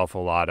save yourself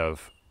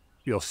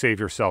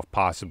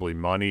possibly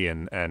money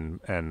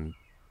and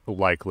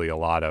likely a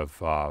lot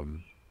of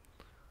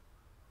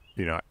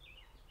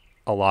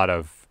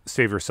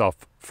save yourself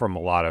from a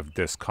lot of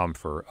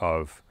discomfort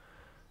of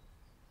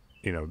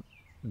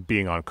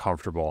being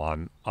uncomfortable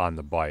on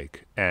the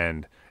bike.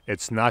 And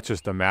it's not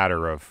just a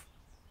matter of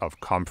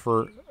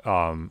comfort,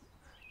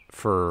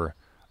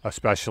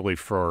 especially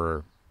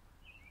for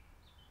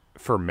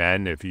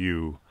men. If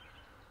you're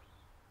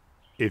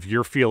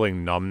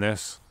feeling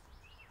numbness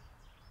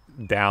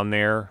down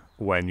there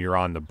when you're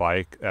on the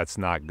bike, that's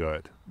not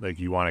good. Like,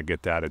 you want to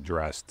get that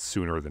addressed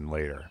sooner than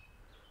later.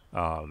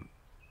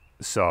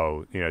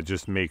 So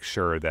just make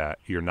sure that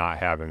you're not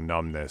having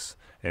numbness,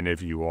 and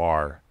if you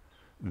are,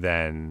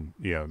 then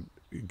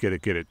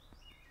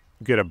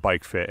get a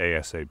bike fit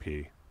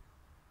ASAP.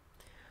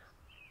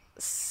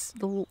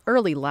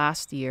 Early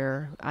last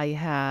year, I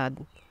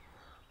had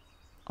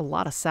a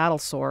lot of saddle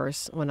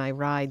sores when I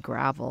ride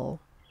gravel,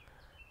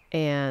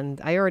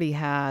 and I already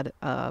had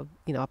a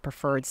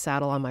preferred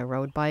saddle on my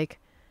road bike,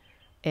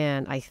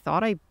 and I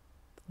thought I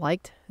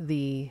liked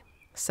the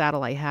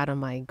saddle I had on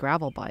my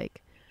gravel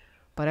bike,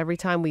 but every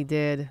time we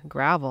did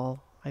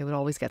gravel, I would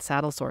always get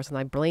saddle sores, and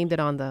I blamed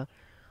it on the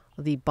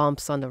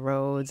bumps on the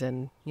roads,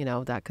 and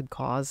that could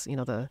cause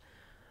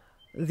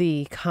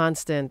the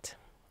constant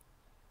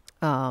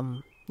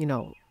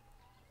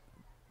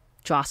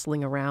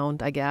jostling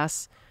around, I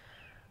guess,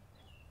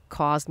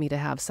 caused me to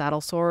have saddle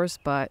sores.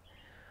 But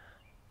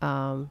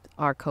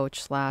our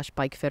coach /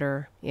 bike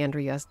fitter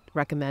Andrea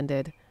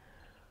recommended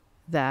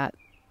that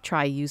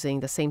try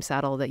using the same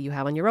saddle that you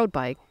have on your road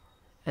bike,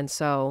 and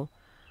so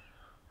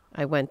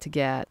I went to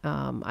get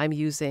I'm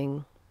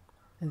using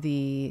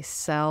the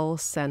Cell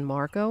San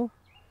Marco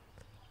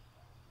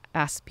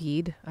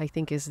Aspide, I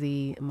think is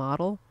the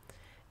model.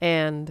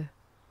 And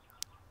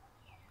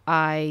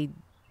I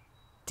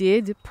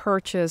did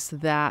purchase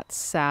that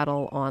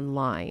saddle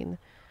online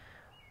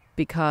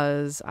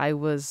because I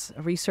was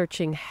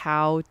researching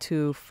how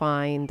to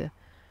find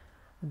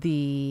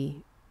the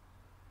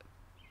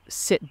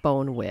sit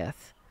bone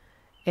width.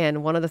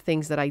 And one of the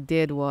things that I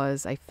did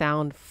was I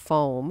found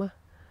foam.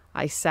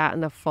 I sat in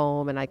the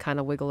foam and I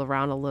kind of wiggle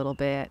around a little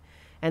bit.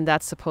 And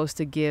that's supposed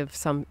to give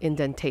some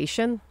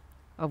indentation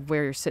of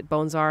where your sit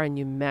bones are, and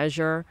you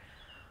measure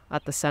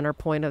at the center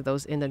point of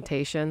those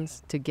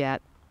indentations to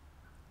get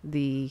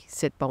the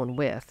sit bone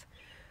width.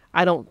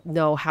 I don't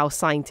know how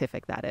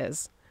scientific that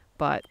is,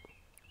 but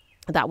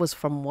that was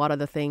from one of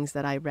the things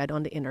that I read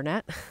on the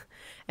internet.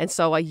 And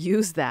so I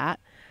used that,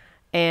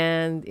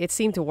 and it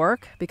seemed to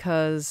work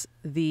because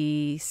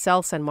the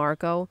Cell San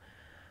Marco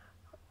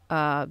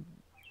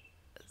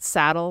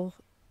saddle,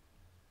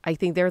 I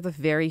think they're the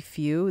very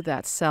few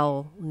that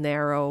sell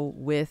narrow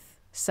width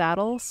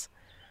saddles,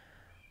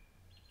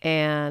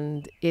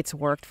 and it's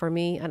worked for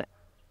me. And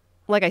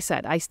like I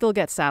said, I still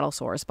get saddle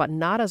sores, but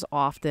not as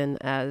often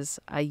as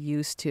I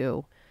used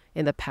to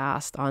in the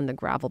past on the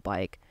gravel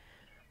bike.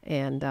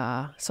 And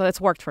so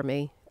it's worked for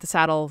me. The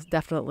saddle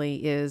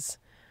definitely is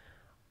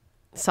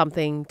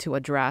something to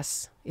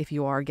address if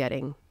you are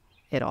getting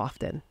it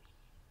often.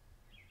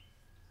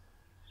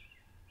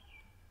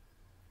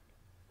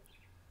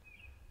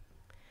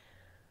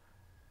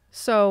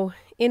 So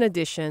in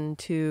addition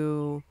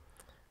to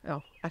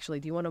Oh, actually,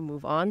 do you want to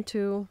move on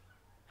to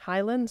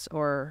Highlands,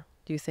 or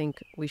do you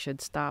think we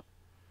should stop?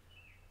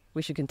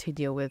 We should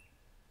continue with.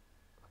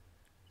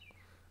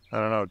 I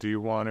don't know. Do you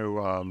want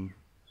to?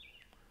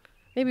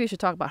 Maybe we should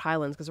talk about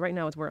Highlands because right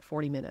now we're at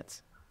 40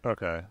 minutes.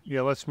 Okay.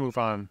 Yeah. Let's move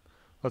on.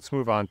 Let's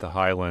move on to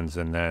Highlands,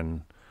 and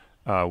then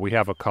we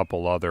have a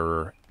couple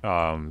other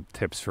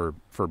tips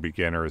for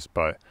beginners,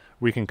 but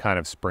we can kind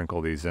of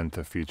sprinkle these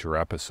into future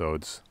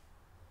episodes.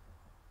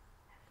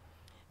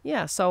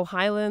 Yeah, so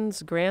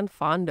Highlands Gran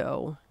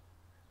Fondo,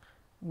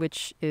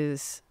 which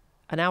is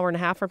an hour and a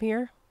half from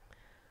here,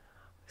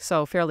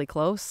 so fairly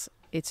close.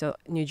 It's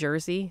New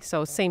Jersey,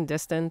 so same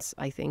distance,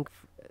 I think,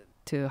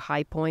 to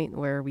High Point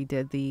where we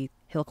did the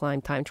hill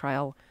climb time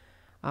trial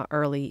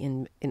early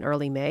in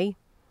early May,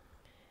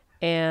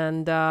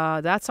 and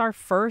that's our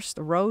first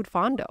road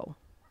Fondo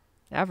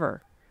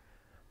ever.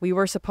 We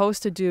were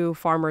supposed to do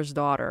Farmer's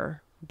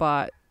Daughter,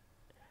 but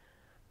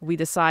we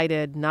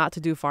decided not to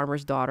do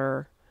Farmer's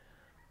Daughter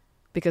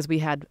because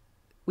we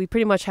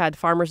pretty much had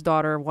Farmer's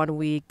Daughter 1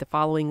 week, the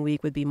following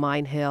week would be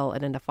Mine Hill,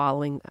 and then the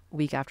following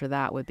week after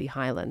that would be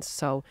Highlands.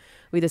 So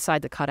we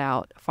decided to cut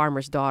out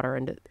Farmer's Daughter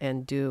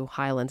and do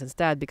Highlands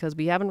instead because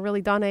we haven't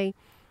really done a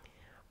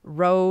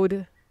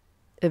road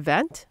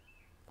event.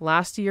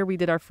 Last year we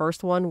did our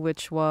first one,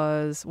 which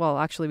was, well,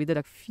 actually we did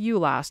a few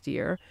last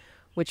year,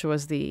 which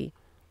was the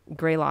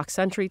Greylock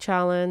Century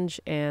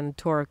Challenge and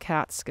Tour of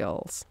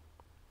Catskills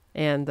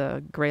and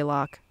the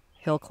Greylock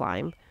Hill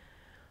Climb.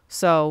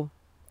 So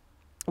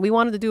we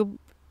wanted to do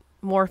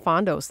more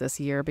Fondos this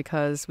year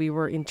because we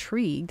were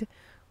intrigued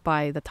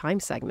by the time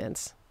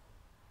segments.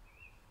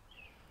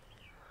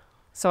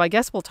 So I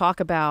guess we'll talk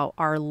about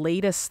our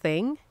latest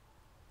thing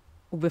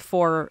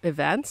before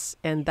events,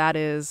 and that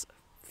is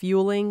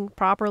fueling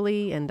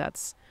properly, and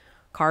that's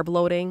carb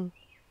loading.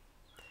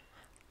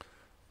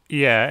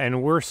 Yeah,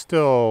 and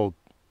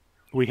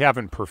we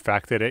haven't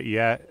perfected it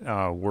yet.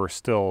 We're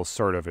still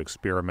sort of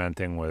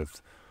experimenting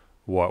with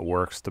what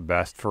works the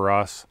best for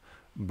us,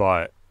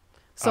 but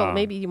so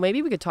maybe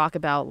we could talk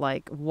about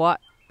like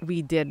what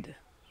we did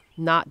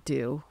not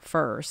do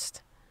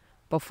first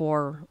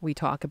before we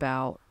talk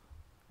about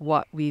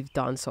what we've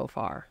done so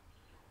far.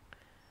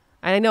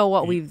 And I know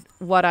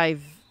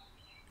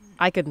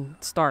I can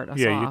start us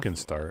yeah, off you can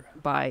start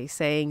by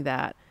saying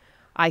that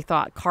I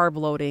thought carb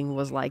loading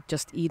was like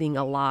just eating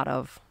a lot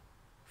of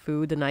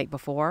food the night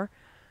before,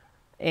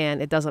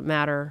 and it doesn't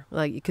matter.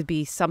 Like it could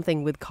be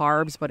something with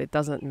carbs, but it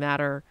doesn't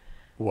matter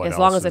as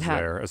long as it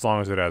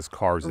has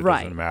carbs. It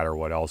right. Doesn't matter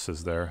what else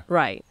is there.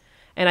 Right.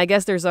 And I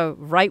guess there's a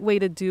right way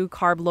to do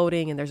carb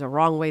loading and there's a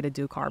wrong way to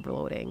do carb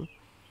loading.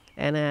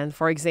 And then,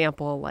 for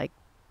example, like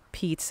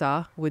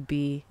pizza would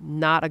be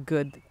not a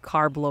good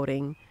carb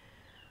loading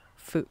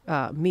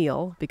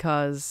meal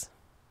because,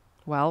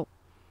 well,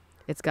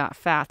 it's got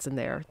fats in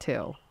there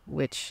too,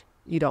 which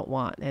you don't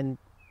want. And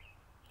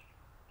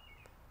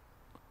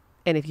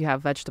if you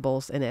have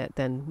vegetables in it,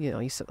 then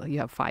you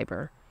have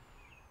fiber.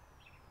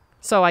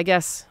 So I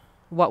guess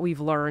what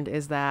we've learned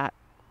is that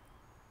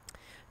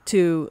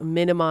to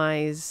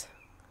minimize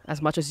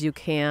as much as you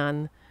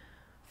can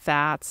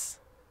fats,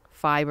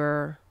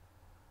 fiber,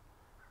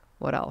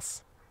 what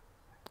else?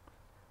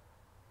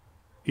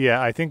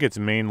 Yeah, I think it's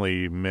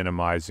mainly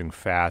minimizing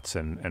fats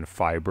and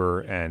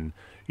fiber, and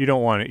you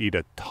don't want to eat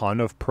a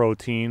ton of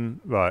protein,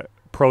 but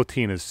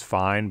protein is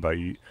fine, but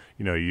you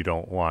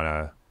don't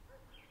want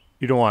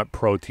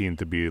protein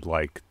to be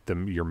like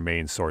your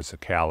main source of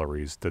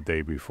calories the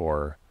day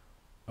before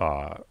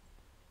a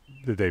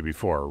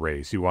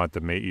race. You want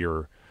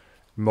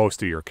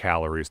most of your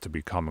calories to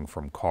be coming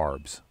from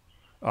carbs.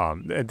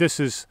 And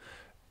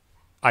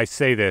I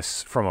say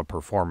this from a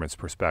performance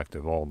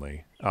perspective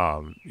only.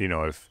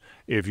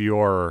 If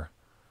you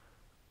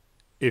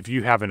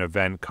have an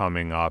event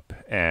coming up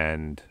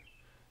and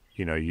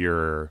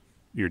you're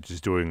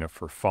just doing it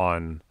for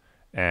fun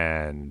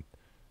and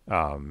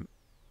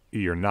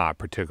you're not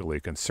particularly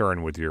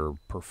concerned with your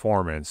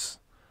performance,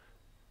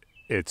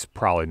 it's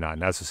probably not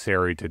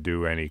necessary to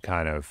do any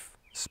kind of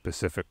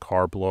specific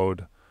carb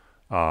load.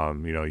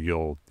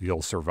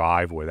 You'll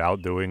survive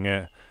without doing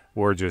it.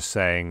 We're just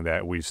saying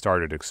that we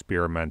started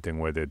experimenting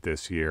with it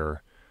this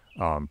year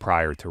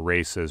prior to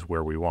races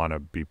where we want to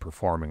be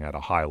performing at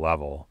a high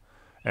level.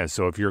 And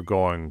so if you're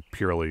going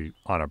purely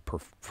on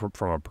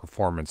from a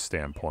performance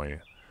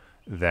standpoint,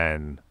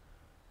 then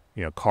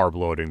carb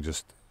loading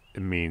just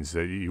means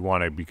that you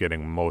want to be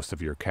getting most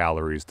of your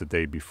calories the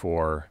day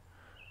before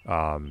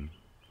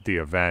the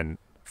event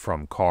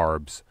from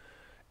carbs.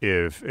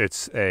 If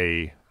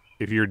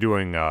you're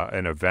doing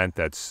an event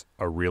that's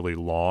a really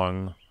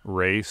long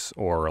race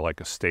or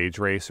like a stage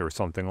race or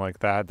something like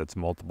that, that's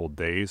multiple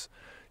days,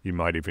 you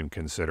might even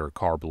consider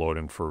carb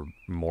loading for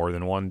more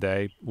than one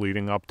day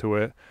leading up to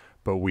it.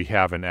 But we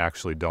haven't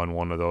actually done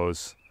one of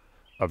those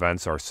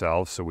events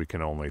ourselves, so we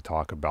can only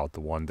talk about the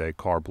 1 day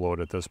carb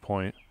load at this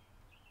point.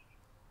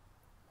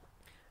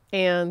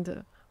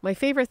 And my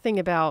favorite thing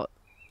about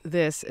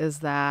this is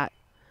that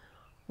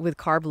with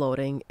carb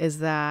loading is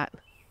that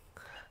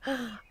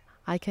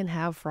I can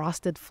have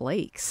frosted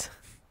flakes.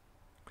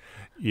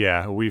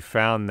 Yeah, we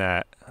found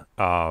that,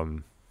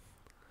 and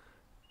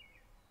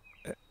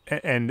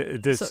So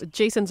this,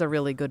 Jason's a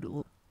really good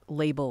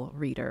label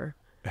reader.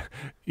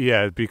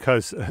 yeah,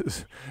 because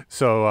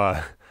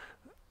so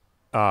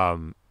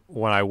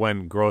when I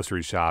went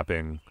grocery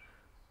shopping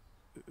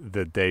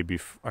the day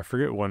before, I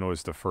forget when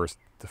was the first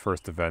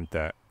event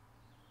that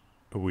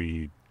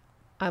we.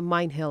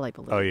 Mine Hill, I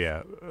Oh believe.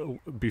 yeah,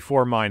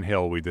 before Mine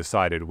Hill, we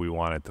decided we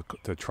wanted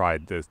to try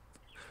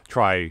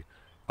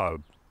a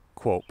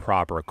quote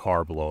proper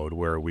carb load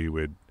where we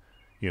would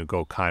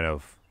go kind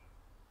of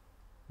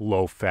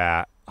low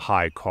fat,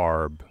 high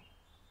carb,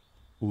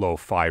 low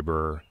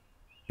fiber,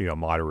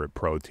 moderate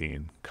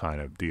protein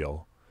kind of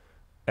deal.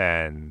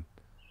 And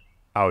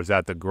I was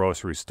at the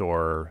grocery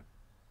store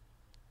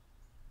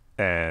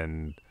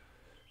and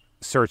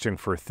searching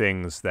for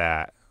things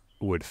that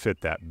would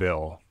fit that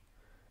bill.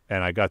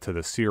 And I got to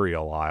the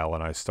cereal aisle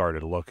and I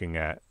started looking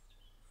at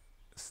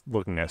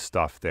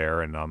stuff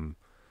there, and I'm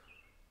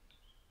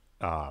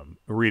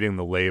reading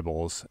the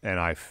labels, and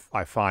I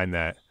find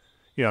that,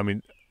 I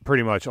mean,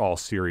 pretty much all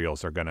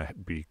cereals are going to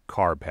be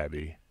carb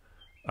heavy,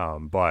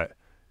 but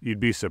you'd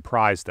be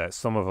surprised that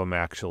some of them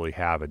actually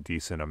have a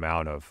decent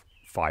amount of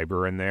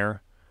fiber in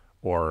there,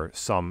 or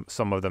some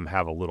of them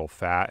have a little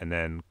fat, and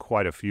then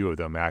quite a few of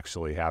them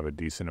actually have a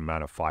decent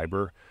amount of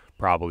fiber,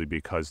 probably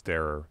because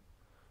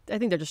I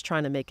think they're just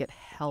trying to make it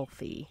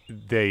healthy.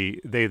 they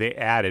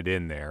add it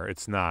in there.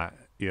 It's not,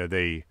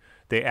 they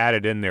add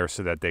it in there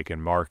so that they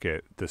can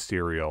market the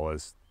cereal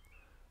as,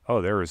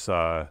 oh, there's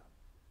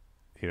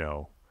you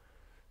know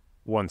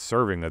one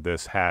serving of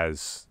this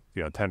has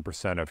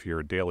 10% of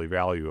your daily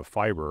value of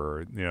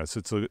fiber, or,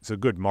 so it's a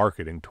good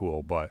marketing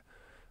tool. But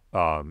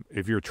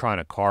if you're trying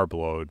to carb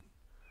load,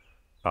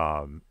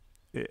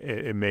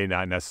 it may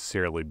not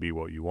necessarily be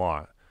what you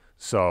want.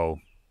 So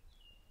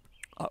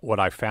what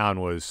I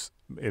found was,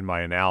 in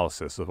my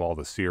analysis of all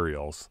the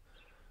cereals,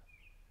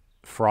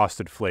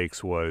 Frosted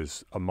Flakes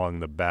was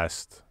among the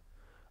best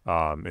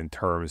in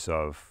terms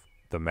of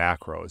the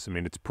macros. I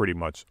mean,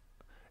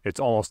 it's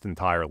almost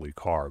entirely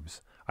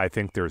carbs. I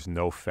think there's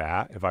no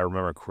fat. If I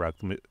remember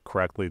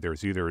correctly,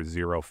 there's either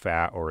zero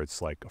fat or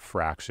it's like a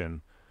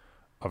fraction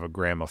of a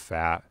gram of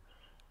fat,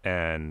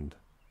 and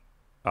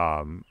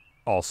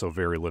also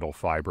very little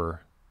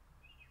fiber.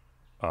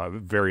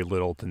 Very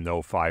little to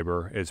no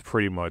fiber. It's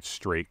pretty much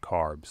straight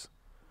carbs.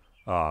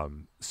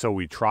 So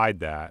we tried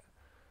that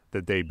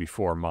the day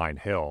before Mine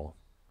Hill,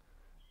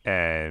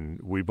 and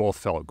we both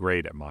felt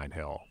great at Mine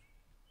Hill.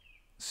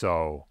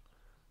 So,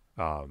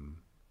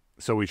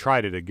 so we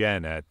tried it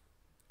again at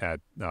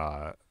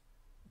the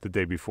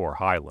day before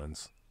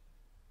Highlands.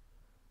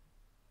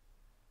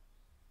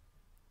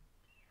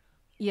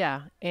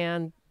 Yeah,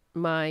 and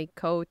my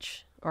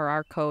coach or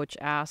our coach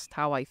asked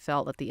how I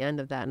felt at the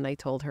end of that, and I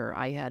told her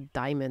I had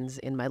diamonds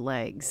in my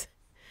legs.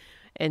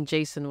 And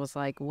Jason was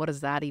like, "What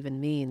does that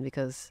even mean?"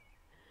 Because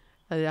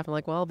I'm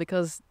like, "Well,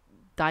 because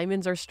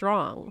diamonds are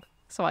strong."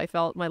 So I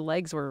felt my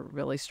legs were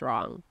really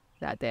strong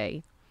that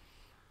day.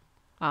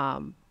 Yeah,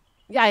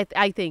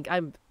 I think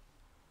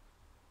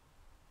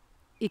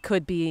it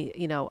could be,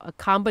 a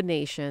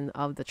combination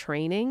of the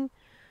training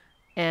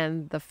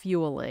and the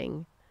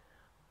fueling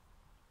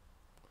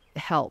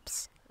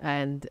helps.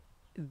 And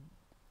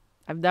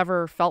I've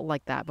never felt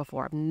like that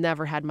before. I've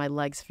never had my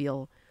legs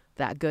feel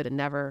that good, and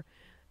never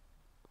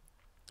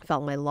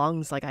felt my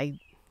lungs like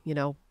you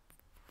know,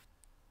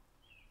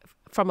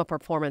 from a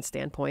performance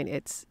standpoint,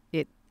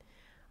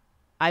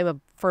 I'm a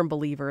firm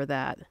believer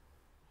that,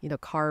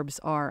 carbs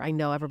are, I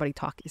know everybody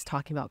is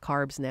talking about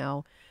carbs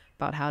now,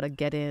 about how to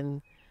get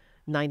in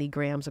 90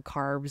 grams of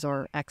carbs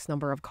or X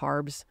number of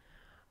carbs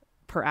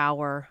per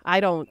hour. I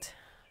don't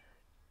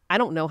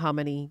know how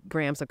many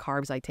grams of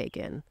carbs I take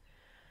in.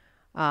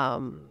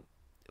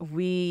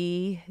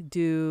 We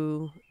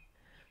do,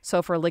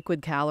 so for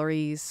liquid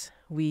calories,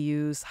 we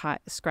use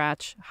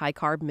scratch high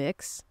carb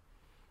mix.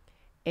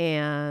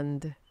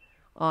 And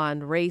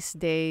on race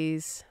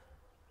days,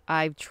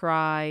 I've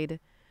tried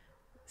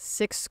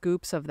 6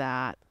 scoops of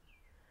that,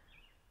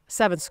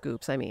 7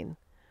 scoops, I mean.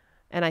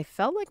 And I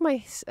felt like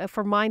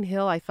for Mine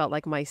Hill, I felt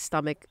like my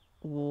stomach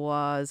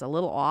was a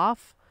little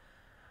off.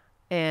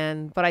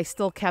 But I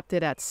still kept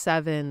it at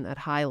 7 at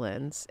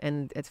Highlands,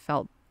 and it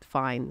felt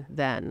fine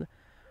then.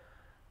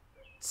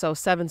 So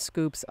 7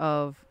 scoops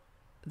of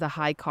the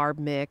high carb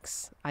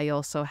mix. I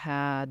also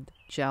had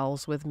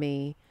gels with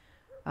me,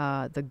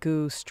 the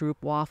Goo Stroop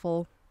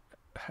waffle.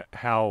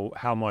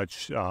 How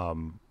much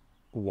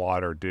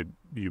water did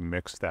you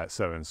mix that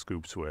 7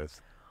 scoops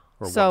with,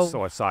 or So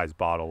what size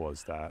bottle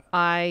was that?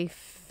 I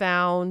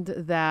found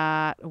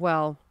that,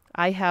 well,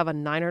 I have a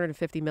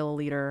 950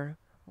 milliliter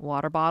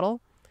water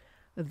bottle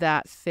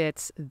that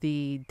fits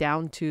the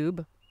down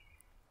tube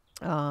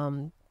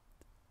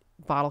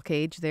bottle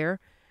cage there.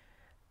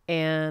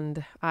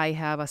 And I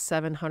have a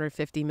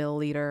 750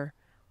 milliliter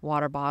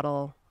water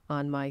bottle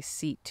on my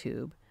seat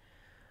tube.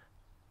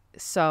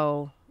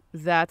 So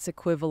that's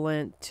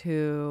equivalent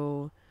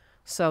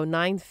so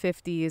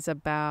 950 is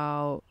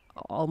about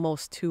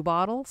almost 2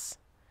 bottles.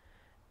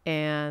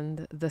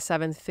 and the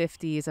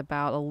 750 is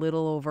about a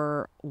little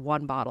over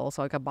one bottle,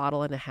 so like a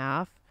bottle and a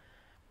half.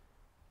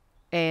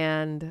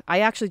 And I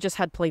actually just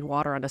had plain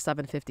water on a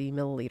 750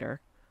 milliliter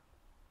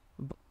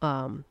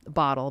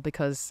bottle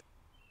because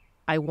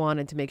I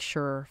wanted to make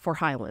sure, for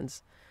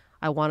Highlands,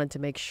 I wanted to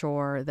make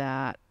sure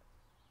that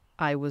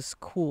I was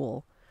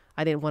cool.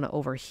 I didn't want to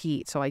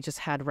overheat, so I just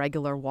had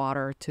regular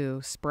water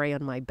to spray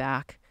on my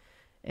back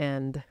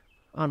and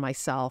on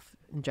myself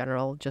in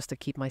general, just to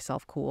keep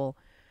myself cool.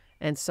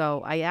 And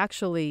so I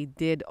actually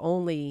did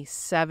only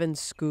 7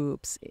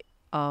 scoops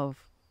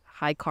of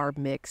high carb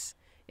mix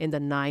in the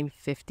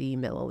 950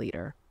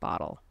 milliliter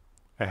bottle.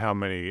 And how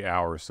many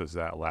hours does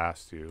that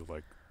last you?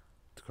 Like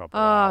a couple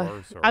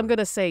hours? Or? I'm going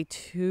to say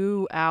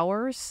 2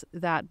 hours,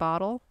 that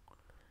bottle.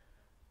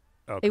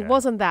 Okay. It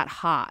wasn't that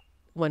hot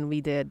when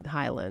we did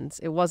Highlands.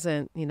 It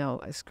wasn't,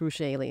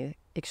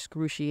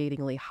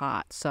 excruciatingly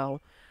hot. So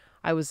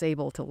I was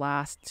able to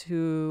last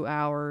 2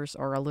 hours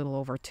or a little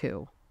over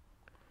 2.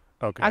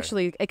 Okay.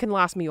 Actually, it can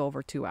last me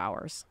over 2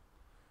 hours.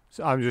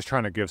 So I'm just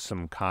trying to give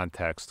some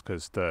context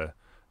because the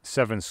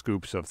 7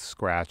 scoops of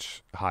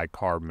scratch high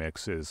carb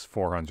mix is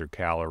 400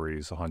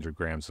 calories, 100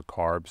 grams of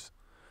carbs.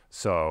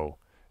 So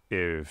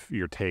if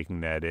you're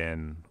taking that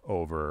in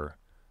over a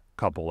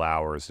couple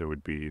hours, it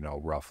would be,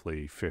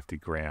 roughly 50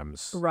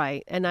 grams.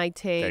 Right. And I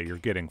take... that you're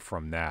getting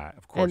from that.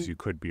 Of course, you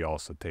could be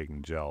also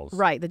taking gels.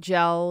 Right. The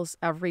gels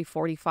every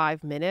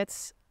 45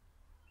 minutes.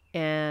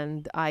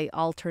 And I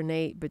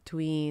alternate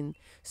between...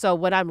 So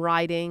when I'm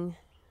riding,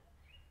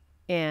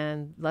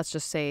 and let's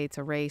just say it's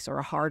a race or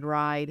a hard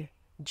ride,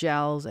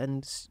 gels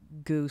and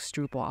goose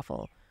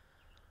stroopwafel,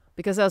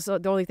 because those are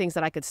the only things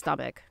that I could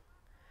stomach.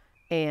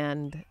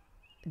 And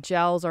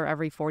gels are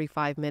every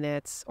 45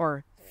 minutes,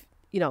 or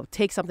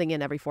take something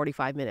in every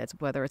 45 minutes,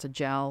 whether it's a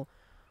gel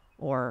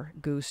or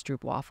goose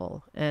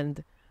stroopwafel.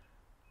 And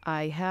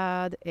I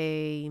had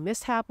a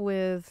mishap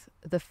with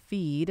the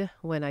feed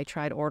when I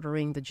tried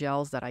ordering the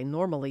gels that I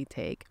normally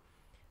take,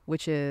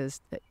 which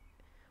is the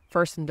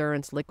First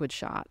Endurance Liquid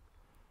Shot.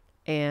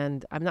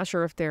 And I'm not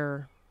sure if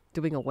they're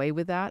doing away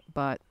with that,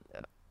 but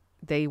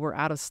they were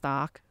out of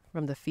stock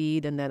from the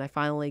feed. And then I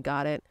finally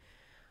got it,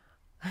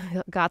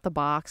 got the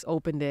box,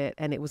 opened it,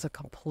 and it was a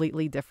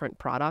completely different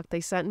product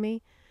they sent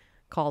me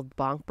called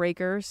Bonk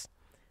Breakers.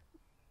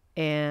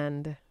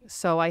 And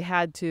so I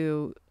had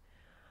to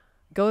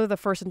go to the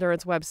First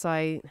Endurance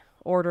website,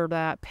 order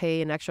that,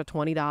 pay an extra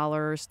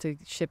 $20 to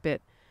ship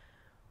it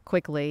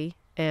quickly.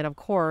 And of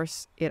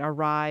course, it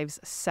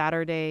arrives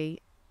Saturday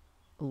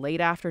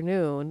late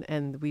afternoon,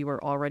 and we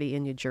were already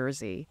in New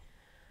Jersey.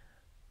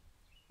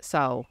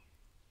 So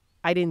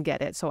I didn't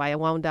get it. So I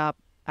wound up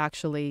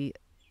actually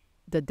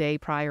the day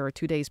prior or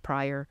 2 days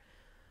prior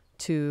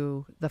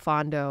to the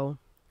Fondo,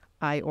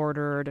 I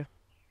ordered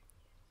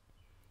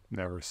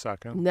Never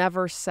second.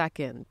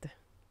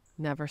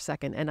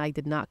 And I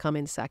did not come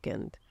in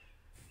second,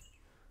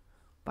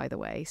 by the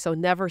way. So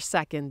never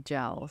second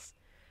gels.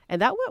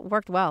 And that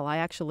worked well. I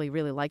actually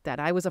really liked that.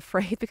 I was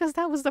afraid because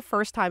that was the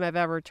first time I've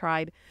ever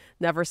tried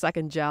never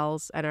second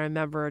gels. And I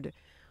remembered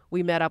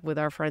we met up with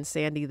our friend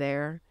Sandy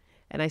there.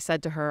 And I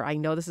said to her, I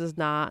know this is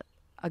not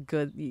a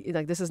good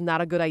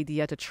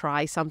idea to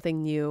try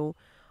something new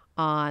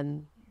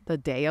on the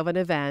day of an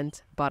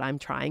event, but I'm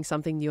trying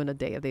something new on the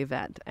day of the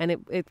event. And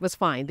it was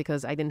fine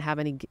because I didn't have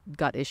any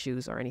gut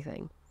issues or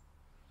anything.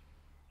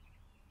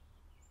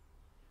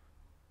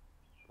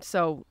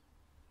 So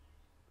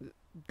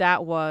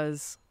that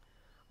was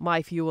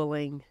my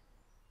fueling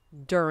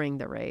during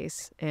the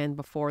race. And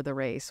before the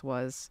race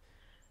was,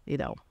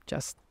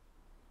 just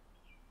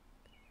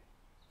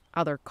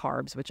other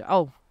carbs,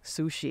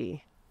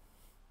 sushi.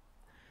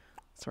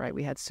 That's right.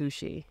 We had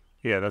sushi.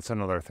 Yeah, that's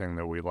another thing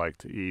that we like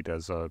to eat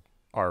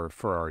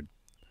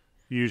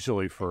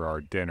usually for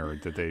our dinner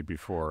the day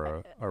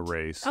before a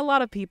race. A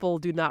lot of people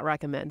do not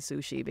recommend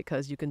sushi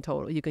because you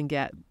can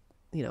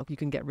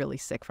get really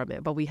sick from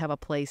it. But we have a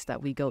place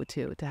that we go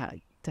to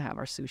have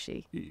our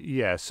sushi.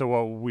 Yeah. So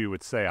what we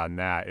would say on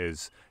that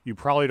is you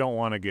probably don't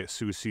want to get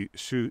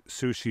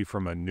sushi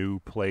from a new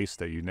place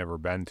that you've never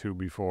been to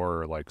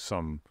before, or like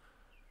some.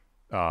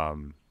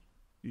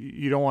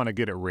 You don't want to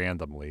get it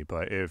randomly,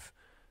 but if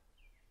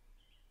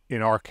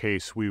in our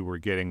case we were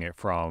getting it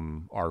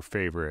from our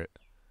favorite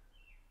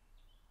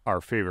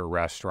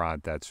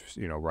restaurant that's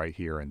right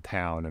here in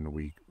town, and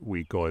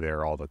we go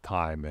there all the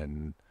time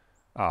and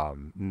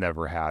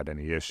never had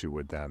any issue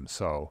with them,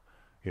 so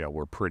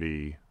we're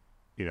pretty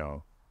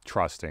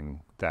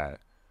trusting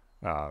that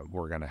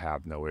we're going to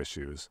have no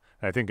issues.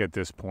 And I think at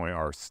this point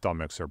our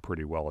stomachs are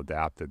pretty well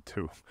adapted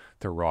to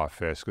raw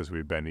fish because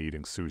we've been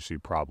eating sushi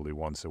probably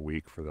once a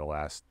week for the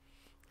last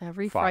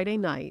Friday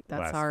night.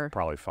 That's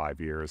probably 5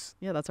 years.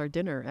 Yeah, that's our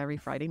dinner every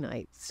Friday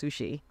night,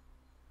 sushi.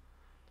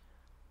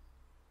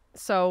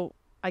 So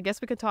I guess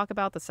we could talk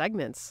about the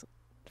segments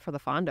for the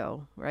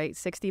Fondo, right?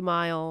 60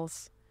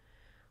 miles,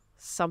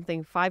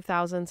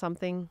 5,000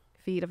 something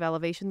feet of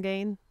elevation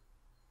gain.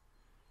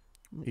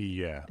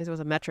 Yeah. This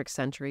was a metric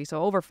century,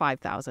 so over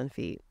 5,000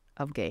 feet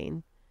of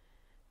gain,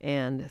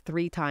 and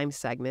 3 time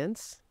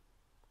segments.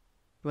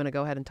 You want to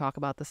go ahead and talk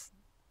about the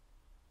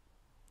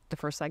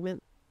first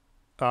segment?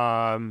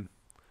 Yeah.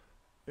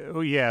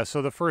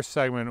 So the first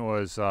segment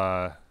was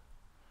I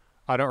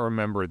don't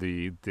remember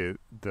the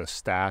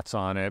stats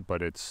on it,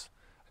 but I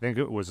think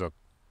it was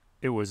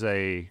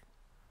a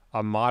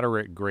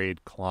moderate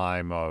grade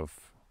climb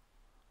of,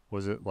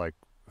 was it like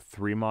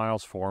 3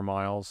 miles, 4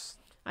 miles,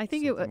 I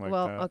think something like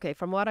that? okay,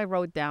 from what I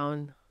wrote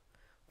down,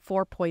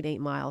 4.8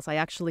 miles. I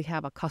actually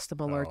have a custom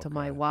alert Oh, to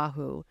my okay.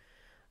 Wahoo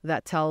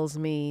that tells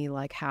me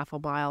like half a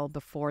mile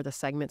before the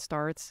segment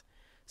starts.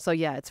 So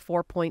yeah, it's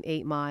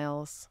 4.8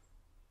 miles.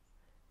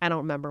 I don't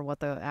remember what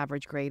the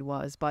average grade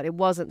was, but it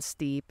wasn't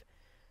steep.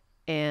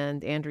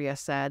 And Andrea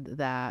said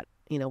that,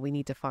 we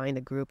need to find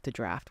a group to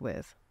draft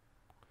with.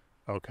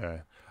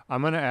 Okay.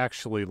 I'm going to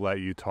actually let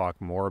you talk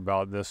more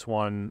about this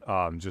one,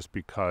 just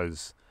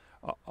because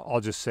I'll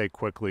just say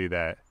quickly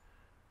that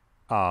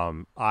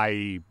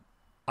I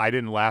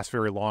didn't last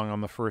very long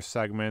on the first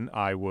segment.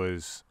 I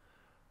was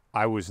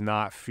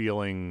not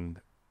feeling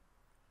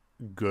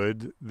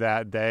good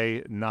that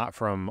day. Not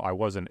from, I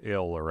wasn't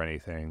ill or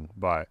anything,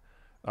 but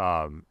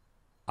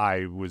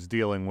I was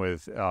dealing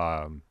with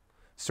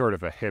sort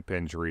of a hip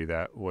injury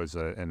that was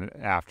an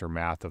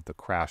aftermath of the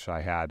crash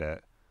I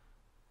had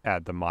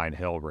at the Mine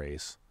Hill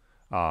race.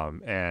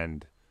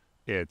 And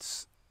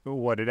it's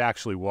what it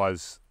actually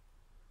was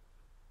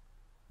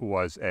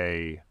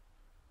a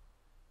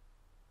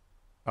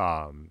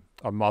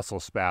muscle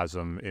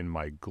spasm in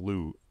my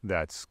glute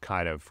that's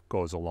kind of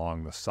goes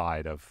along the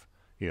side of,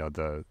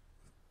 the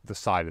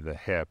side of the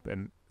hip.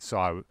 And so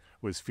I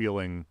was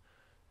feeling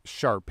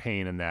sharp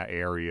pain in that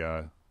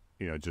area,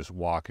 just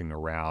walking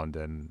around,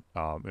 and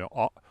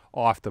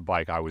off the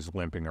bike I was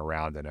limping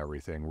around and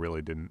everything.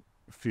 Really didn't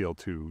feel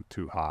too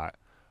hot.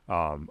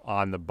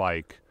 On the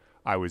bike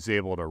I was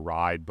able to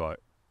ride,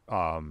 but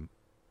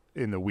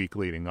in the week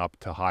leading up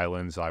to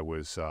Highlands I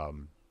was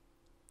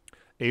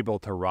able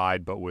to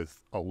ride, but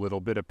with a little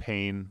bit of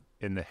pain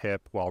in the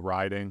hip while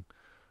riding.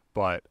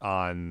 But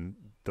on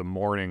the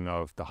morning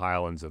of the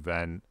Highlands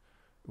event,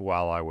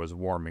 while I was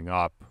warming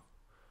up,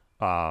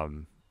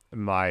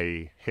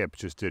 my hip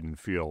just didn't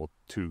feel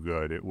too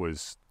good. It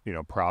was,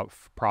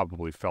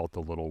 probably felt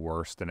a little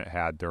worse than it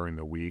had during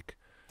the week.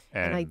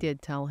 And I And,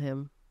 did tell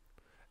him,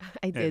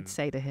 I did and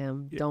say to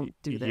him, don't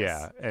do this.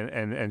 yeah.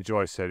 And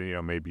Joy said,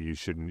 maybe you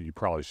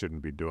probably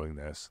shouldn't be doing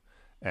this.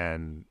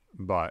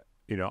 But,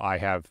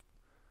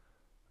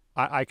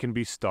 I can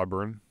be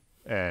stubborn.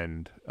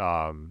 And,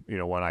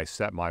 when I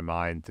set my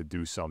mind to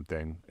do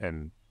something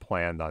and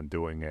planned on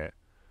doing it,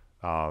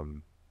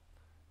 um,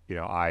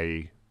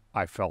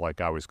 I felt like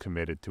I was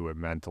committed to it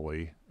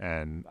mentally,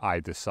 and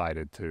I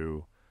decided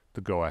to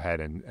go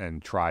ahead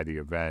and try the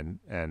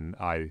event. And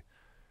I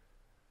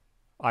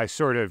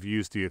sort of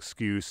used the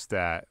excuse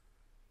that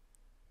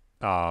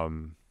I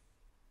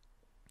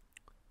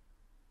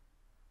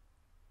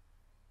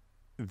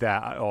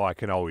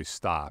can always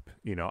stop.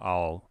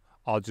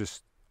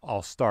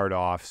 I'll start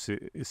off, see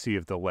if see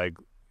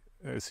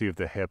if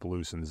the hip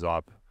loosens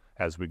up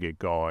as we get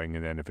going,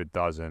 and then if it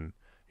doesn't,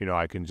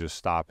 I can just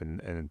stop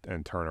and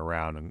turn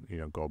around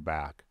and go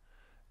back.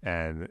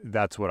 And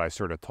that's what I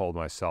sort of told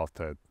myself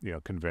to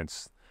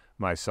convince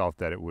myself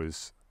that it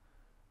was,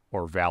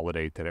 or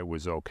validate that it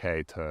was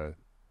okay to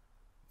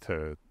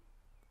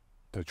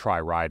try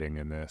riding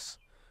in this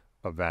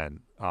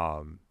event.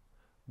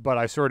 But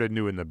I sort of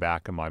knew in the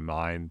back of my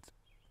mind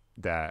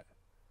that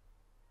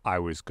I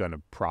was going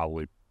to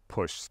probably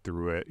push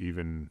through it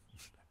even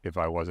if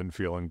I wasn't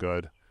feeling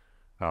good,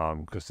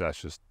 because that's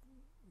just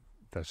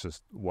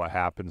what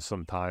happens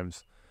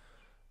sometimes.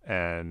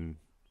 And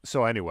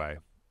so anyway,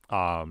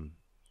 I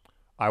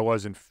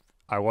wasn't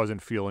I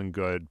wasn't feeling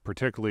good,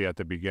 particularly at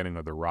the beginning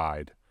of the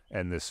ride.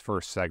 And this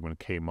first segment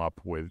came up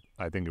with,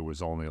 I think it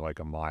was only like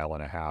a mile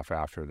and a half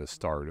after the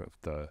start of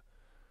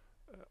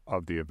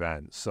the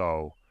event.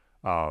 So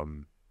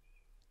the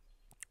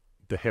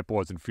hip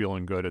wasn't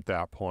feeling good at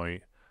that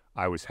point.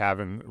 I was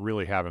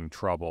really having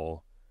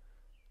trouble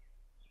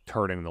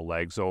turning the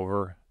legs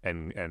over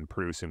and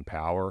producing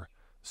power.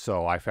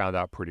 So I found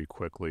out pretty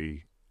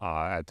quickly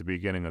at the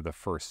beginning of the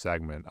first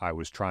segment, I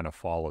was trying to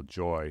follow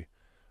Joy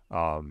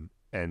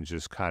and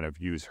just kind of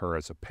use her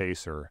as a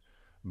pacer,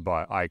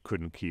 but I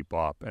couldn't keep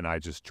up, and I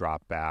just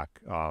dropped back.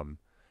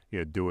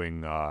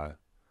 Doing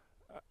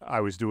I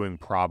was doing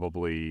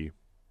probably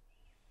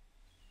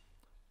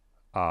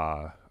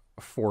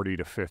 40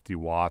 to 50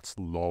 watts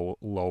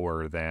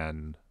lower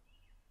than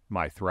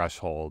my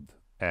threshold,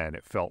 and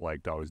it felt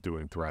like I was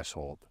doing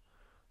threshold.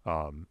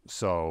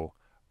 So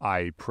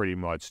I pretty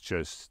much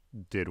just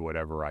did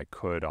whatever I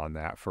could on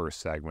that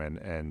first segment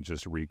and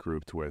just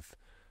regrouped with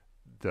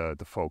the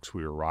folks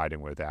we were riding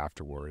with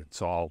afterward.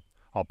 So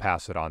I'll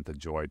pass it on to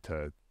Joy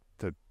to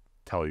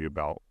tell you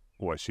about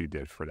what she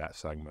did for that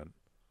segment.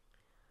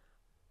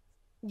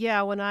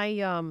 Yeah, when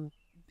I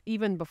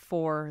even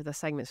before the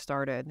segment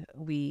started,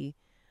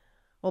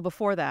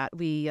 before that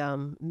we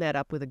met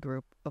up with a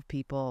group of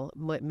people.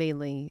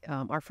 Mainly,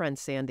 our friend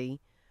Sandy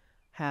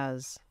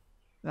has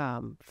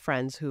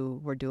friends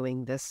who were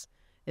doing this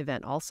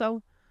event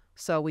also.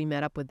 So we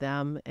met up with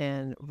them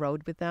and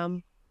rode with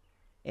them.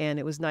 And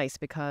it was nice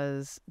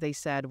because they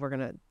said, we're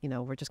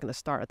just going to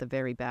start at the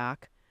very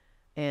back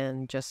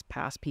and just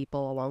pass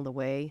people along the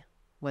way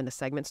when the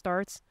segment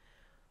starts.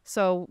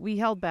 So we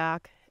held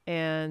back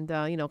and,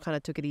 kind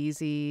of took it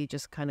easy,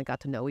 just kind of got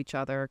to know each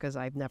other because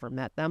I've never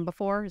met them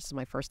before. This is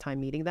my first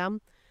time meeting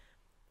them.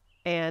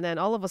 And then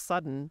all of a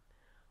sudden,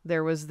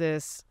 there was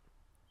this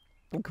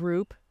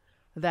group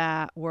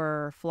that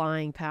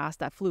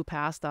flew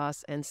past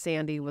us, and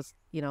Sandy was,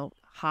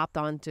 hopped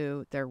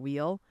onto their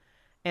wheel.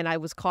 And I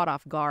was caught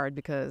off guard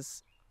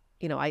because,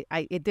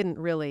 it didn't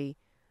really,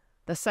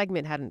 the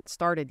segment hadn't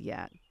started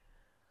yet.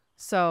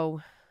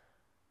 So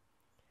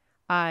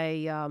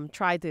I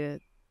tried to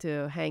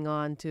hang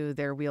on to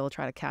their wheel,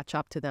 try to catch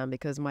up to them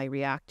because my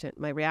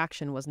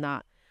reaction was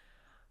not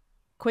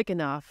quick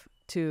enough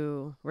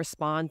to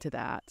respond to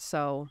that.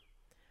 So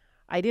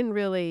I didn't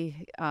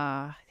really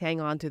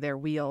hang on to their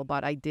wheel,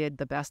 but I did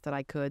the best that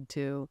I could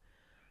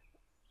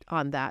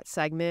on that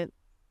segment.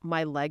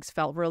 My legs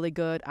felt really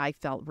good. I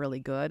felt really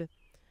good.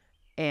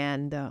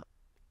 And,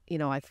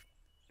 I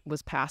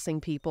was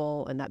passing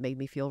people, and that made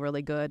me feel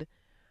really good.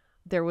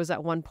 There was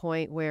at one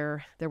point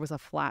where there was a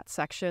flat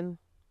section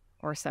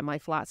or a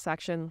semi-flat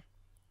section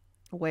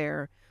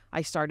where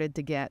I started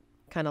to get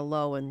kind of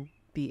low in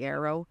the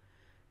arrow,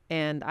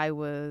 and I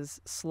was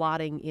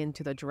slotting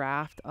into the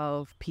draft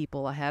of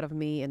people ahead of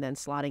me and then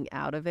slotting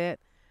out of it.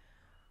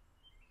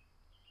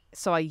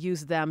 So I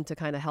used them to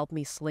kind of help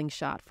me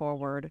slingshot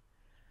forward.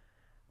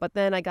 But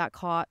then I got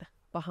caught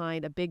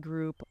behind a big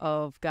group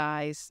of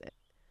guys.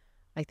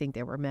 I think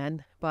they were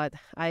men, but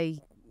I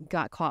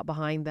got caught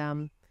behind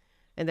them,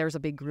 and there was a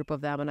big group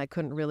of them, and I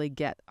couldn't really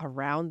get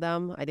around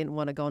them. I didn't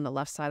want to go on the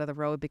left side of the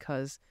road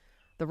because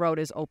the road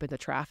is open to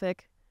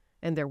traffic,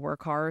 and there were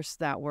cars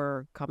that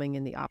were coming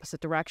in the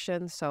opposite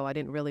direction, so I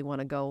didn't really want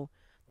to go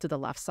to the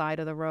left side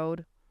of the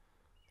road.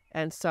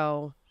 And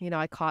so,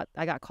 I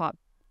got caught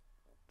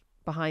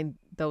behind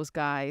those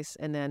guys,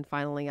 and then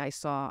finally I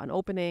saw an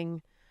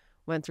opening,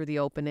 went through the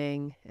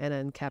opening, and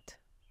then kept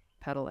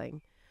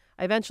pedaling.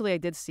 Eventually I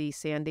did see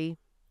Sandy,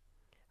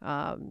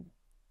 and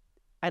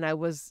I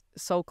was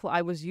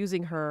I was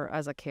using her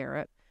as a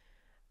carrot,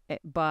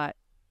 but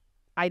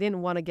I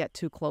didn't want to get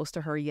too close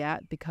to her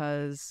yet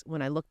because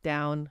when I looked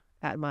down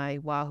at my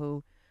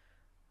Wahoo,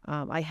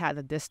 I had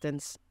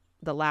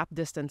the lap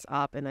distance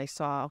up, and I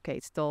saw,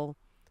 okay,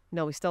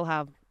 we still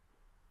have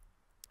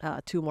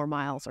 2 more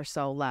miles or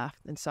so left,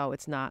 and so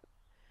it's not,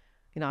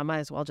 I might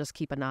as well just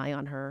keep an eye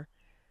on her.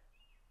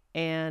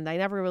 And I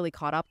never really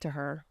caught up to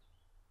her.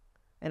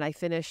 And I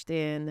finished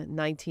in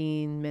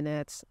 19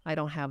 minutes. I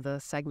don't have the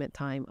segment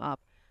time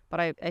up, but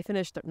I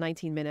finished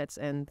 19 minutes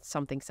and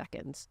something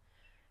seconds,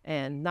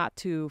 and not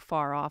too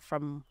far off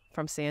from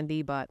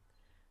Sandy, but,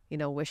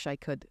 wish I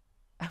could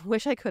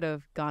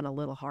have gone a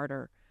little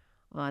harder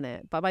on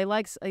it. But my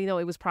legs, it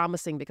was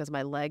promising because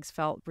my legs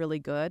felt really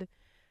good.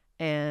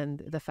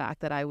 And the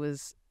fact that I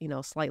was,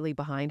 slightly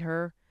behind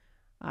her,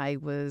 I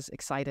was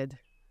excited,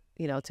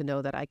 to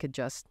know that I could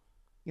just,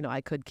 I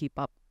could keep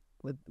up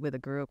with a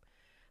group.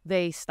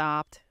 They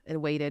stopped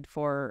and waited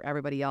for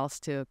everybody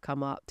else to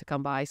come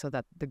by so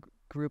that the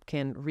group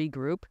can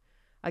regroup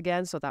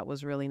again. So that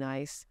was really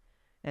nice.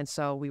 And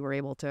so we were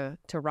able to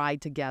ride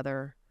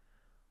together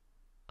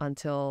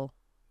until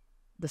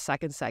the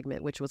second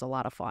segment, which was a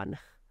lot of fun.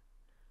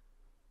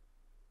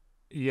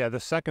 Yeah, the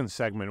second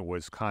segment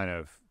was kind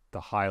of the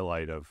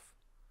highlight of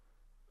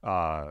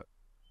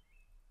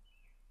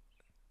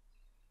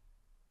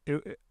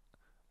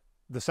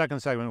the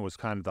second segment was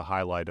kind of the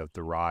highlight of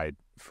the ride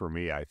for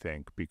me, I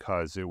think,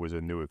 because it was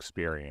a new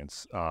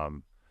experience.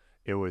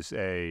 It was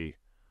I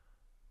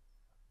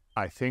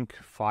think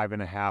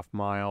 5.5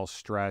 mile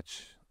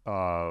stretch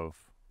of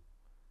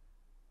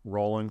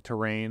rolling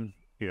terrain,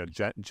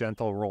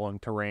 gentle rolling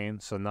terrain.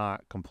 So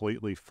not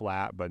completely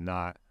flat, but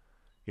not,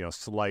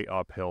 slight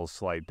uphills,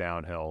 slight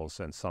downhills,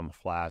 and some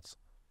flats.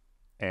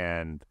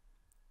 And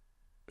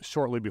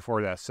shortly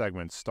before that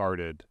segment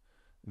started,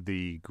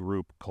 the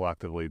group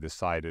collectively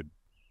decided.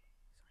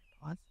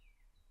 Pause.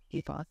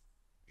 He paused.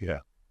 Yeah.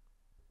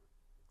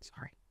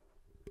 Sorry.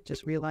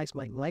 Just realized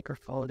my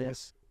microphone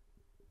is.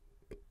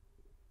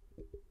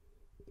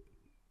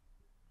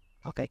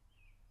 Okay.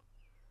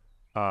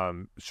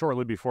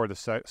 Shortly before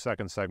the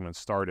second segment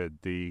started,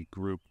 the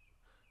group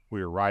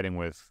we were riding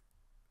with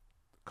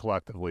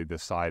collectively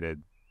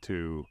decided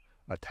to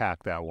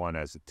attack that one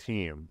as a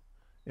team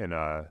in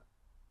a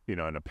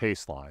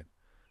pace line.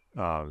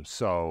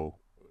 So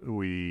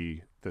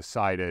we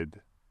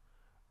decided,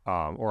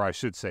 or I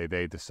should say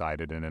they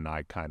decided, and then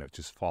I kind of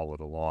just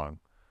followed along.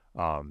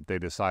 They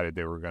decided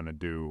they were going to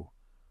do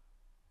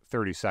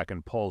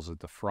 30-second pulls at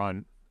the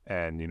front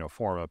and,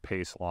 form a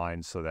pace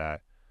line so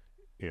that,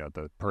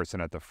 the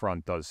person at the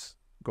front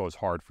goes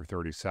hard for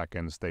 30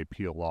 seconds. They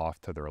peel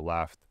off to their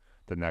left.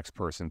 The next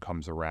person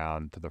comes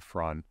around to the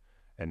front.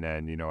 And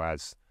then,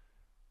 as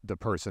the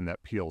person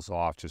that peels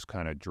off just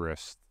kind of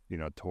drifts,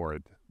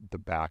 toward the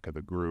back of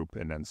the group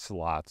and then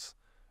slots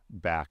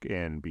back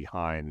in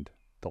behind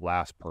the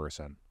last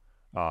person.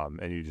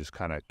 and you just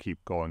kind of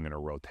keep going in a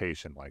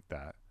rotation like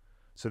that.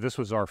 So this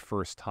was our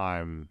first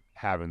time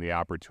having the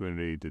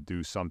opportunity to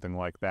do something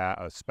like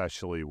that,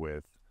 especially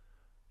with,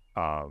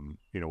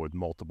 with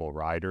multiple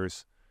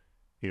riders.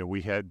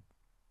 We had,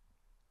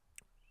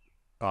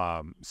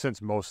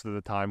 since most of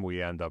the time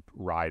we end up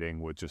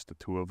riding with just the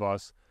two of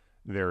us,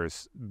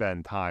 there's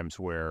been times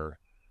where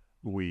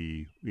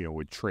we,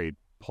 would trade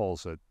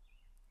pulls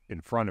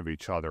in front of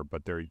each other,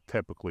 but they're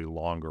typically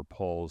longer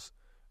pulls,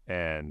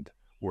 and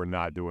we're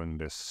not doing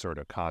this sort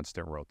of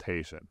constant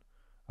rotation.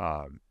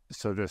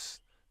 So this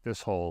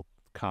whole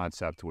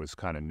concept was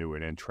kind of new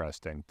and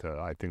interesting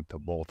I think to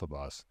both of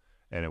us,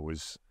 and it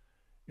was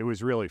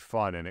really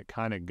fun, and it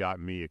kind of got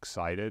me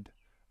excited.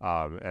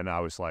 And I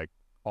was like,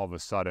 all of a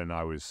sudden,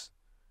 I was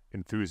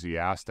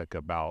enthusiastic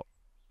about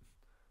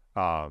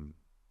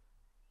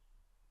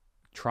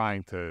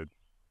trying to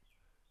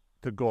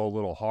go a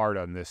little hard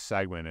on this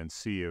segment and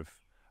see if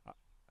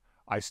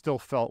I still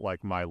felt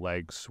like my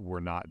legs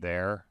were not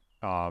there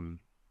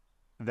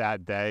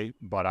that day,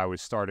 but I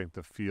was starting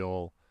to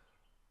feel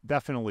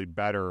definitely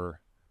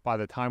better. By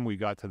the time we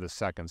got to the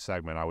second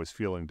segment, I was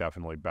feeling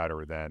definitely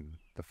better than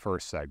the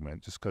first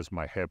segment, just because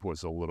my hip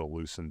was a little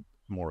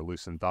more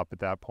loosened up at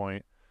that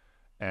point.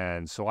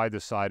 And so I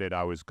decided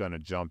I was going to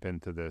jump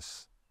into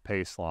this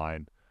pace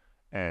line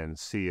and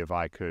see if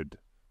I could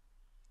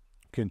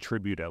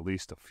contribute at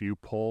least a few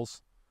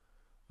pulls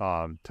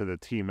to the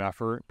team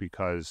effort,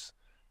 because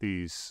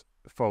these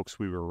folks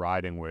we were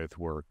riding with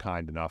were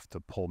kind enough to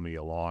pull me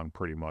along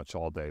pretty much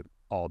all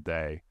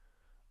day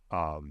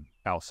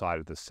outside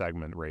of the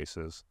segment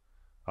races.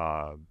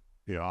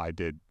 I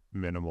did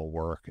minimal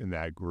work in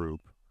that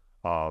group.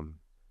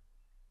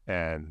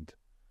 And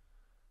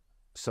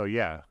so,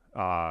 yeah,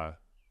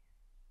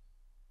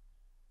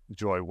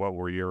 Joy, what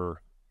were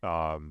your,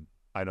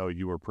 I know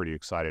you were pretty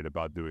excited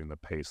about doing the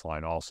pace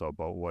line also,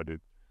 but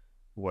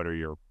what are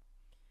your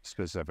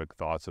specific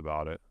thoughts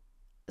about it?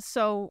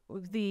 So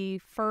the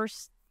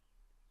first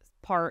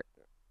part,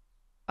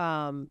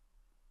 so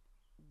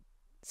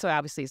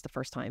obviously it's the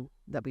first time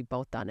that we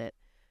both done it,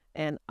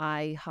 and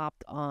I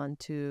hopped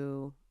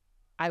onto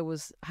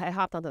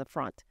the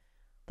front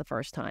the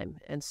first time,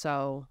 and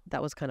so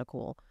that was kind of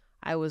cool.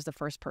 I was the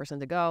first person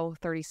to go,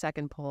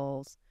 30-second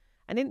pulls.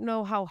 I didn't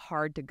know how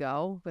hard to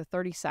go. With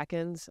 30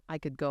 seconds, I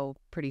could go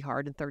pretty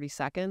hard in 30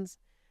 seconds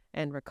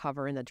and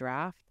recover in the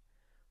draft.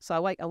 So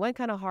I went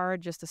kind of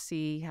hard just to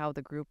see how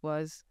the group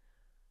was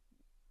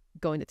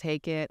going to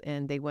take it,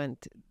 and they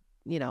went,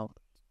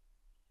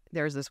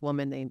 there's this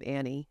woman named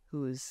Annie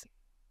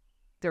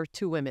there are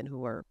two women who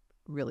were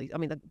really,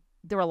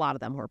 there were a lot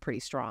of them who were pretty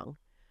strong.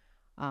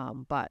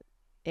 But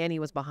Annie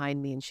was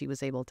behind me, and she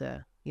was able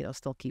to,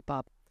 still keep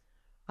up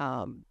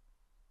from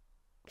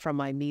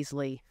my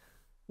measly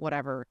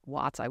whatever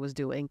watts I was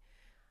doing.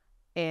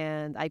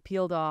 And I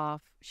peeled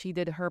off. She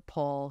did her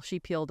pull. She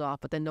peeled off,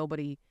 but then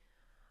nobody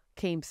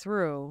came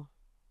through.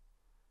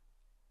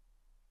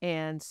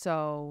 And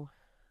so,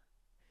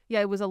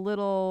 yeah, it was a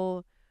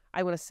little,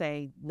 I want to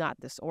say, not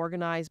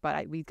disorganized,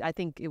 but I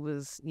think it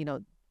was,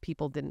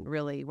 people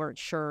weren't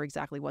sure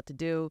exactly what to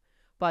do.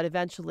 But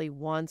eventually,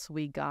 once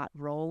we got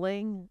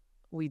rolling,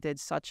 we did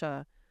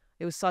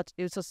it was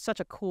such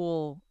a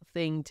cool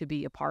thing to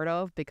be a part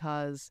of,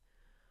 because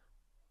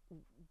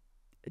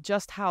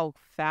just how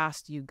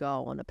fast you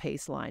go on a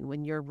pace line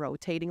when you're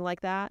rotating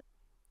like that.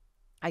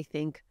 I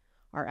think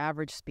our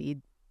average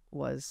speed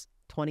was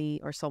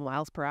 20 or so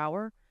miles per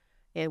hour,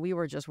 and we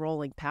were just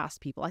rolling past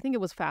people. I think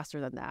it was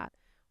faster than that,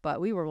 but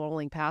we were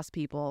rolling past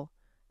people,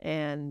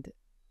 and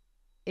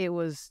it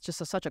was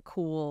just such a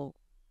cool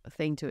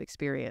thing to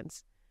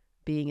experience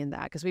being in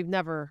that, because we've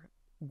never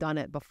done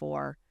it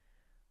before,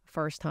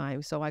 first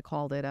time. So I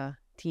called it a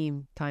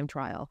team time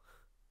trial.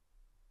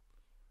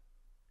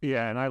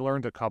 Yeah, and I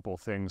learned a couple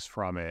things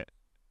from it.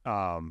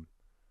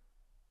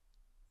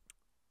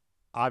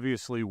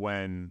 Obviously,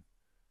 when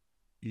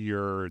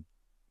you're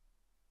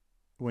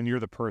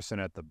the person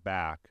at the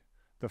back,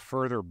 the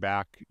further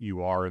back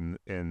you are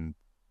in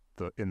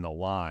the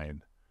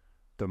line,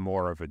 the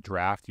more of a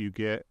draft you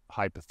get,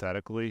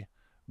 hypothetically.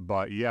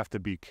 But you have to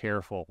be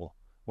careful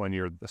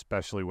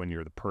especially when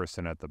you're the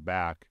person at the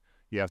back.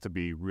 You have to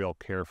be real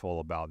careful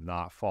about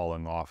not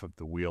falling off of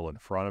the wheel in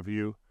front of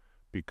you,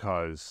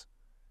 because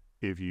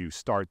if you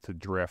start to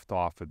drift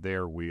off of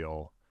their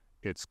wheel,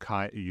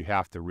 you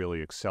have to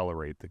really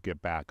accelerate to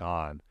get back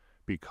on,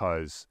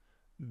 because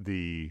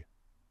the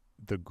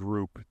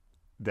group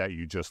that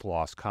you just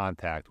lost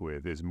contact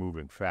with is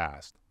moving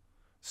fast.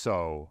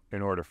 So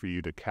in order for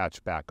you to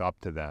catch back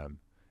up to them,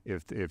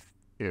 if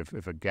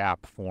a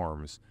gap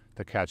forms,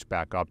 to catch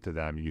back up to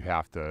them, you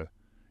have to,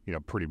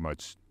 pretty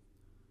much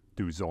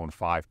do zone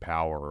 5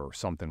 power or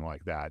something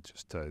like that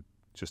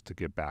just to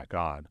get back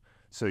on.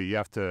 So you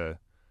have to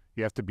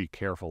be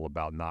careful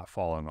about not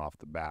falling off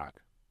the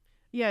back.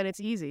 Yeah, and it's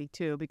easy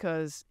too,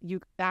 because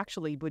you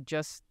actually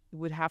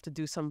would have to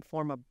do some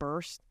form of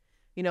burst.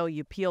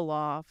 You peel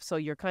off, so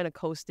you're kind of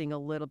coasting a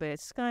little bit.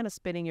 It's kind of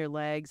spinning your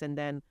legs, and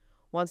then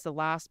once the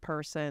last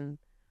person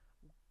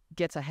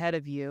gets ahead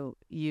of you,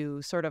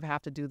 you sort of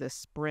have to do this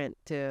sprint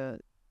to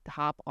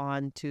hop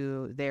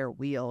onto their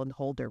wheel and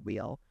hold their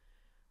wheel.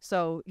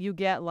 So you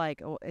get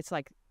like, it's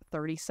like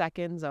 30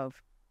 seconds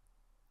of,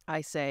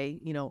 I say,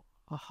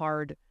 a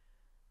hard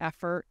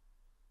effort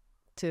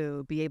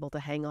to be able to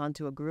hang on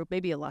to a group,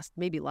 maybe less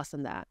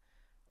than that,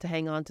 to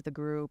hang on to the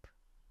group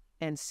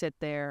and sit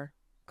there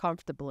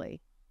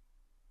comfortably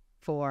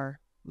for,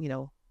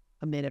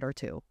 a minute or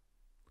two.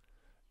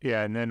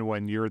 Yeah, and then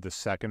when you're the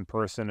second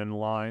person in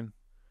line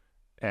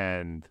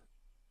and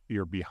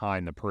you're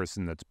behind the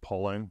person that's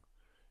pulling,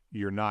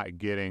 you're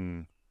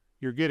getting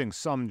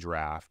some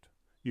draft.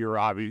 You're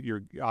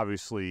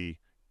obviously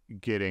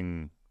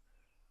getting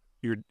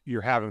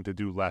you're having to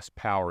do less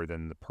power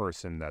than the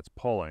person that's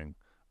pulling,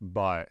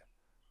 but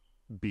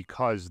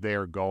because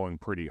they're going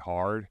pretty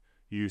hard,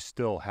 you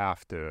still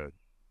have to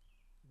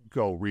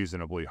go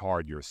reasonably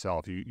hard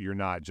yourself. You're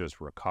not just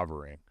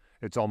recovering.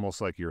 It's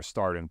almost like you're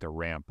starting to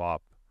ramp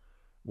up.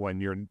 When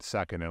you're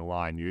second in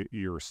line,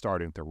 you're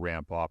starting to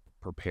ramp up,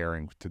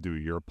 preparing to do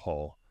your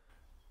pull.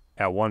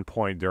 At one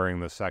point during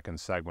the second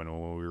segment,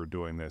 when we were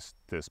doing this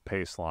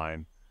pace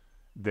line,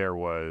 there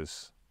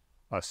was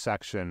a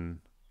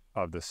section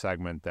of the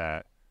segment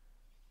that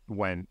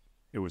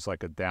it was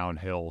like a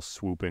downhill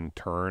swooping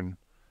turn,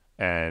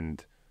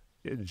 and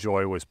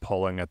Joy was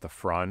pulling at the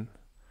front.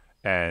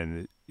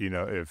 And,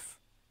 if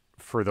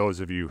for those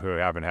of you who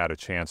haven't had a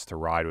chance to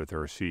ride with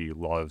her, she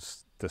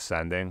loves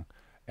descending,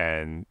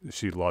 and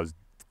she loves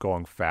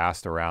going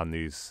fast around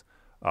these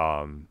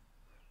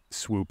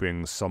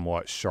swooping,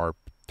 somewhat sharp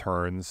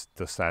turns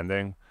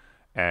descending.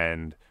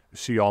 And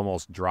she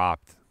almost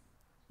dropped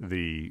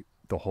the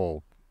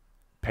whole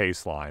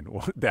pace line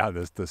down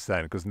this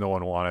descent because no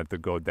one wanted to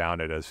go down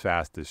it as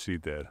fast as she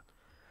did.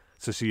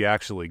 So she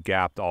actually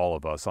gapped all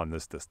of us on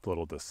this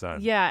little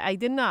descent. Yeah, I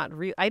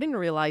didn't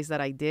realize that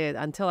I did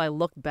until I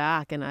looked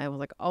back and I was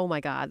like, oh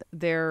my God,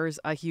 there's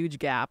a huge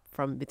gap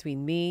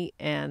between me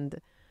and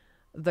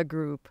the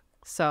group.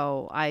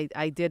 So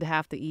I did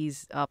have to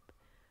ease up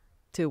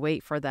to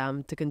wait for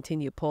them to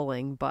continue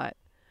pulling. But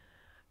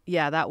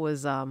yeah, that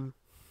was and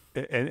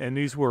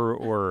these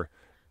were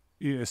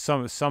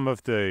some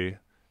of the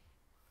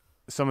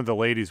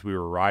ladies we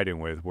were riding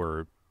with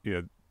were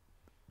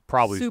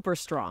probably super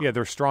strong. Yeah,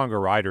 they're stronger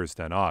riders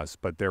than us,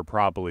 but they're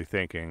probably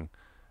thinking,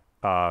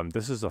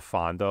 this is a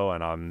Fondo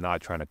and I'm not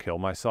trying to kill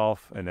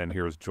myself. And then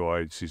here's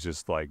Joy. She's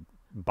just like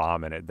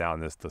bombing it down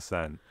this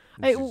descent.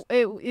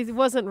 It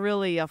wasn't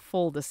really a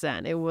full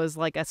descent. It was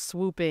like a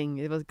swooping.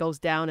 It goes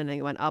down and then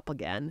it went up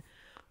again.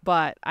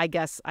 But I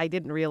guess I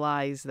didn't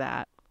realize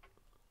that,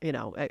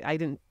 I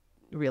didn't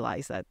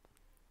realize that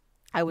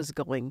I was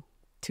going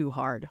too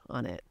hard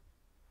on it.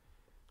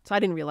 So I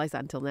didn't realize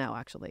that until now,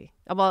 actually.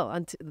 Well,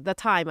 until the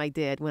time I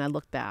did when I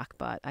looked back,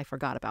 but I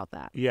forgot about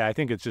that. Yeah, I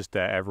think it's just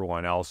that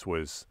everyone else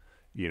was,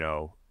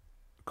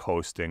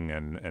 coasting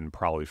and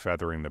probably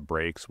feathering the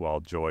brakes while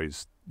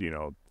Joy's,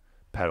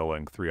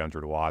 pedaling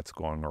 300 watts,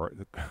 going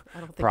I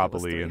don't think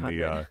probably it was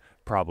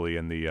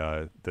in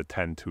the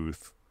 10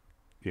 tooth,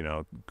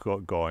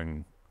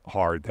 going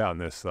hard down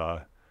this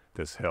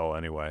hill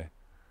anyway.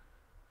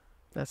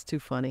 That's too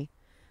funny.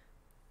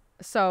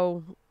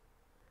 So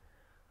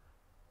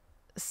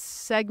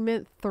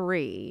segment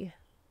 3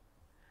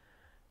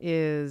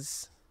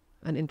 is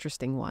an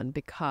interesting one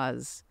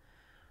because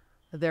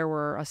there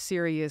were a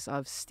series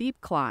of steep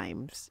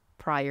climbs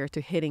prior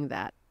to hitting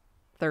that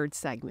third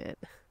segment.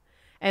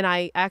 And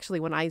I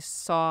actually, when I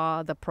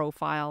saw the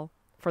profile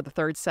for the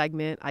third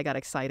segment, I got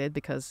excited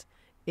because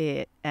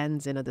it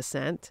ends in a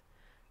descent.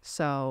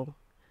 So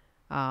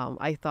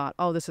I thought,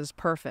 oh, this is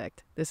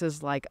perfect. This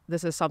is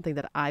something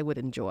that I would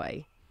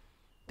enjoy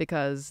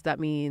because that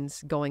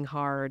means going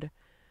hard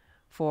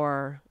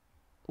for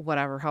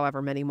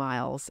however many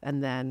miles,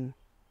 and then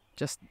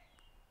just,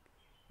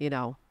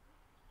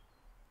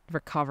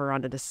 recover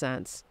on the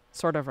descents.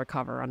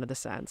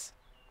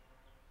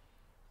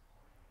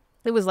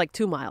 It was like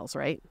 2 miles,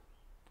 right?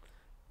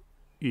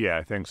 Yeah,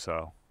 I think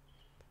so.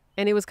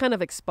 And it was kind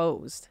of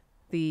exposed.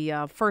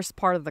 The first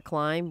part of the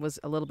climb was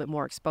a little bit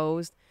more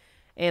exposed,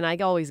 and I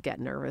always get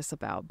nervous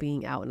about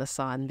being out in the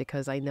sun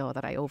because I know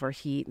that I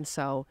overheat, and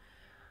so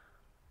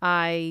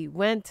I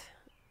went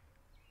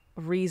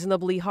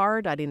reasonably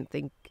hard. I didn't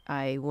think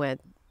I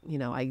went,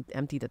 I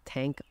emptied a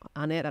tank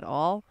on it at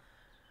all.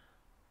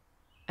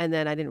 And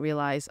then I didn't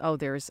realize,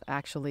 there's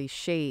actually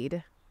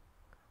shade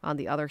on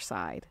the other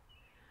side.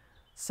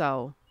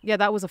 So, yeah,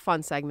 that was a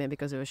fun segment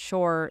because it was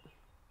short.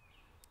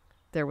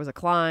 There was a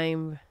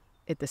climb,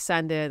 it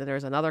descended, and there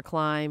was another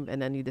climb,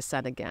 and then you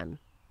descend again.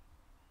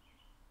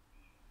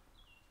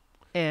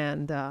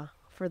 And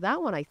for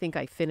that one, I think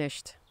I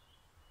finished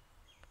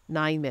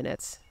 9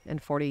 minutes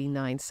and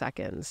 49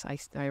 seconds.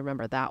 I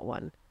remember that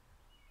one.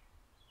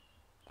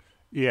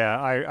 Yeah,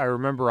 I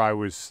remember I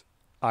was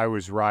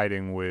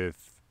riding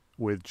with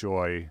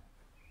Joy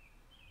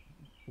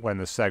when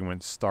the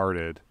segment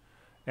started,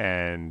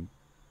 and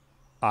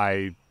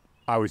I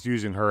was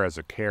using her as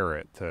a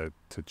carrot to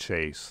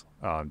chase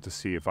to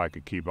see if I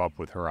could keep up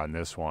with her on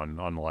this one,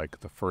 unlike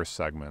the first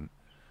segment.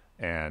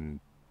 and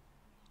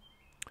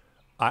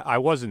I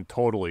wasn't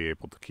totally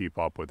able to keep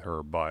up with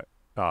her, but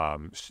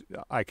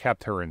I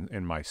kept her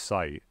in my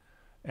sight,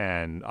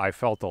 and I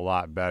felt a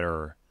lot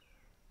better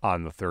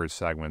on the third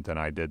segment than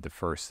I did the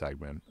first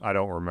segment. I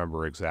don't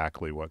remember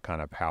exactly what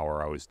kind of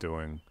power I was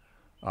doing,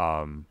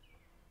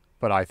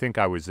 but I think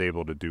I was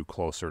able to do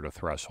closer to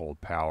threshold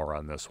power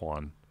on this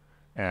one.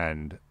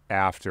 And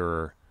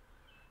after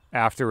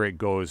it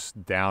goes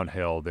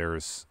downhill,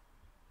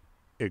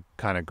 it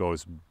kind of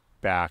goes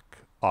back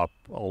up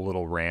a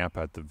little ramp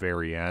at the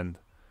very end,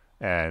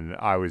 and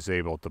I was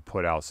able to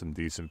put out some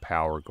decent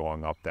power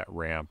going up that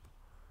ramp.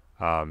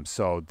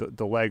 So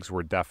the legs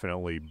were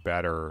definitely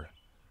better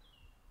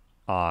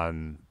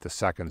on the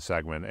second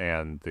segment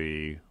and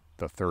the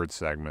third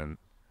segment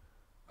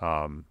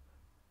than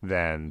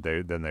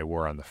they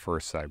were on the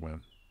first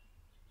segment.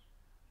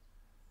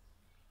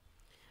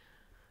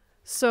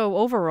 So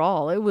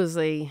overall, it was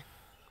a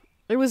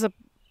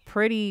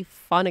pretty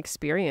fun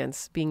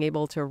experience being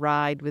able to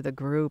ride with a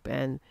group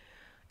and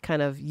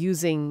kind of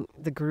using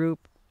the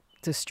group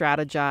to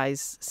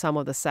strategize some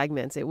of the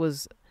segments. It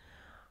was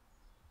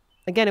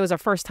our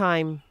first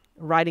time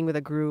riding with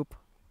a group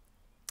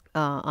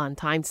on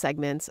time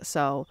segments,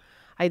 so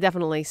I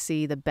definitely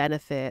see the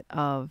benefit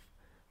of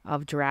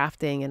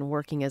drafting and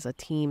working as a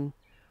team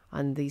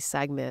on these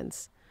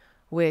segments,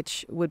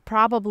 which would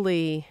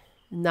probably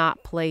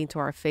not play into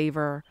our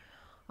favor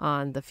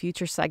on the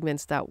future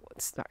segments, that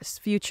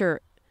future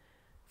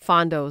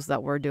fondos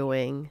that we're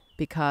doing,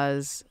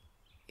 because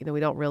we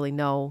don't really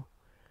know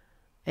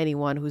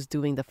anyone who's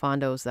doing the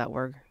fondos that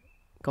we're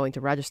going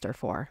to register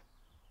for.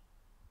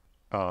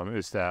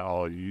 Is that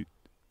all you?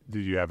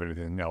 Did you have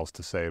anything else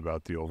to say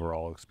about the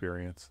overall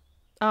experience?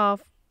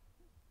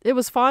 It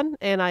was fun,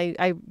 and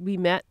we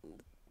met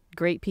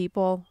great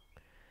people,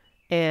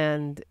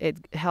 and it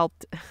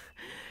helped.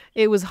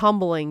 It was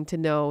humbling to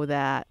know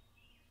that,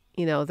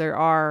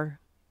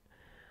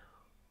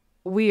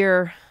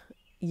 we're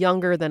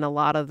younger than a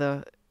lot of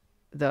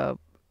the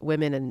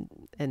women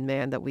and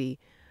men that we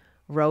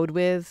rode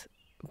with,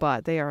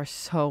 but they are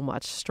so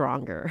much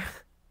stronger.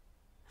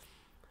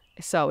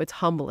 So it's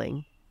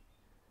humbling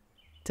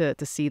to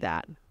see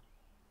that.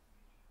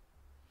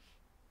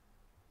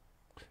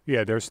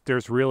 Yeah,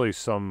 there's really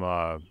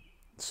some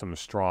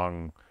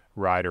strong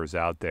riders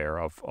out there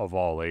of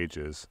all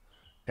ages,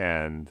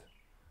 and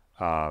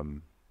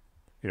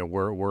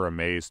we're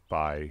amazed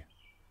by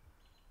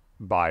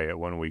it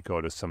when we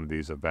go to some of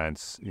these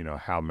events.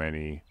 How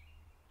many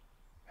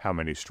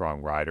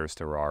strong riders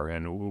there are,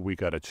 and we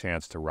got a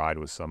chance to ride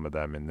with some of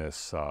them in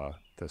this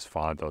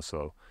Fondo,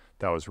 so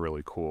that was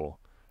really cool.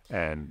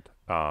 And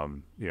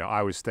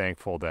I was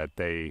thankful that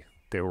they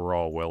were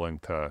all willing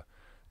to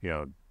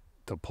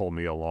to pull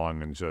me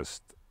along and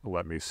just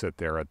let me sit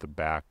there at the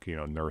back,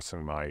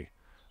 nursing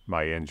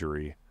my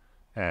injury.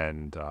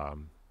 And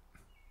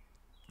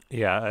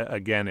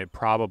again, it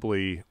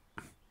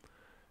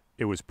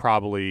was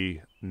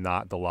probably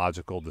not the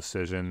logical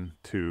decision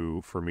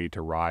for me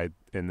to ride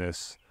in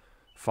this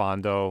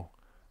Fondo.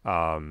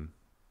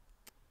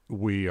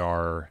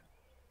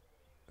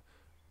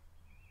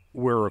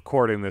 We're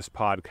recording this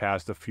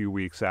podcast a few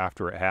weeks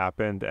after it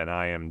happened, and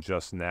I am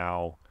just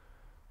now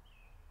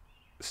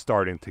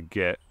starting to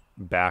get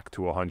back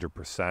to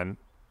 100%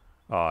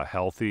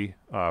 healthy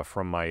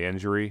from my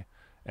injury,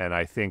 and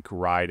I think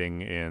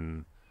riding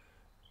in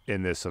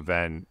this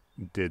event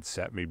did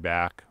set me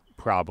back,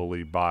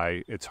 probably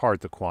by, it's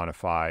hard to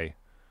quantify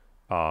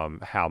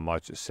how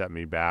much it set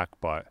me back,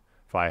 but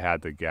if I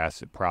had to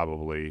guess, it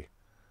probably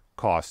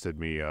costed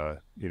me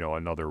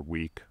another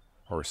week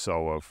or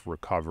so of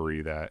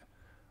recovery that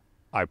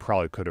I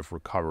probably could have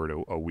recovered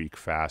a week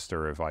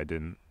faster if I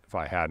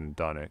hadn't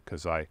done it,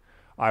 because I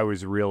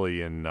was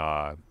really in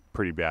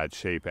pretty bad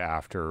shape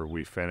after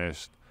we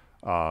finished.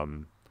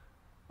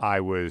 I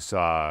was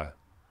I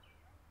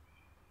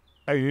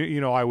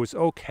was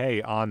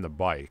okay on the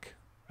bike.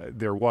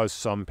 There was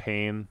some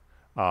pain,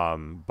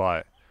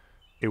 but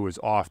it was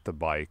off the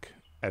bike.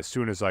 As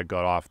soon as I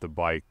got off the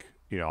bike,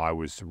 I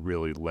was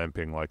really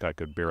limping, like I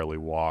could barely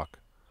walk.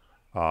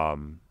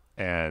 So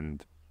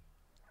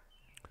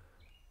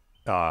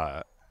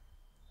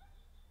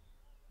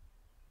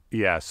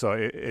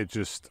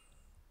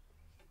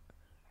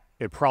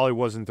it probably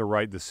wasn't the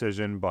right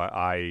decision, but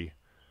I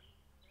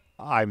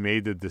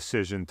made the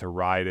decision to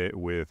ride it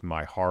with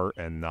my heart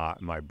and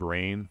not my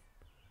brain.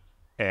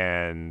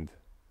 And,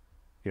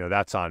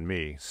 that's on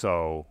me.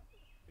 So,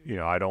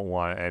 I don't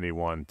want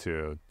anyone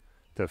to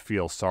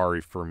feel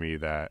sorry for me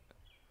that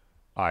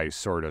I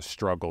sort of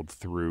struggled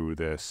through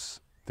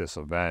this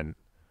event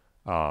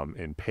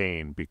in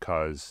pain,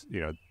 because,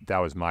 that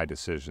was my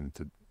decision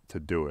to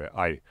do it.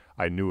 I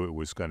knew it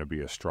was going to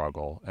be a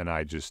struggle, and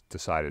I just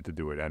decided to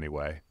do it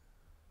anyway.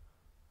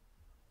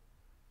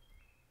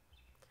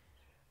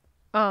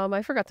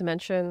 I forgot to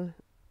mention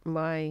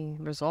my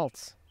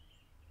results.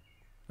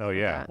 Oh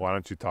yeah, why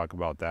don't you talk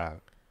about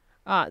that?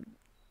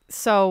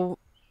 So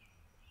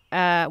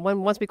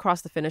once we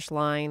crossed the finish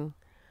line,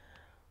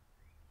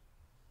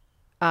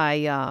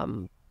 I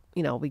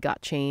we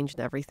got changed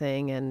and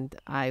everything, and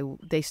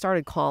they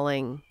started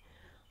calling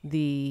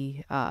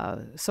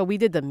so we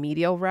did the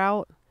medial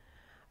route,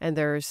 and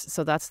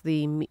that's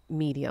the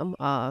medium,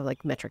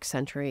 like metric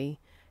century,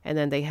 and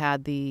then they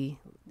had the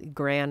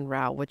Gran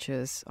route, which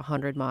is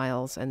 100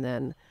 miles, and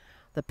then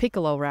the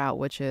Piccolo route,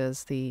 which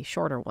is the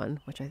shorter one,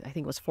 which I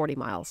think was 40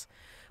 miles.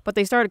 But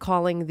they started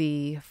calling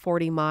the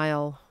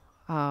 40-mile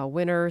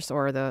winners,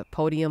 or the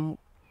podium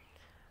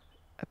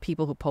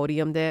people who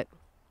podiumed it.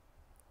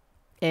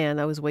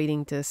 And I was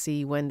waiting to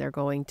see when they're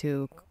going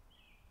to,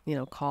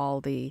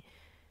 call the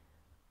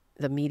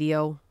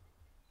medio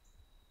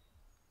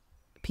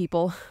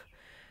people.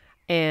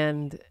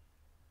 And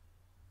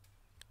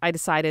I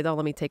decided,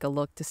 let me take a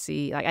look to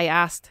see.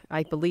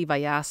 I believe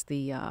I asked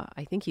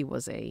I think he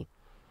was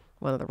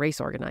one of the race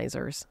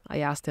organizers. I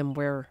asked him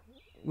where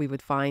we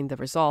would find the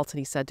results, and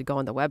he said to go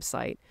on the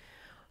website.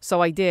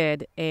 So I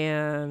did,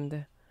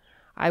 and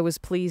I was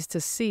pleased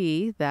to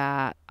see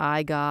that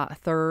I got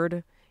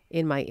third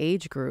in my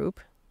age group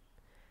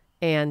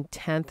and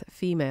 10th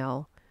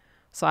female.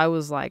 So I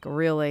was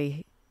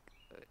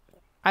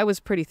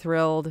pretty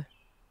thrilled,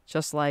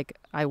 just like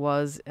I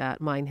was at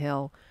Mine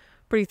Hill.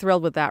 Pretty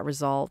thrilled with that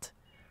result.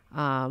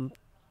 I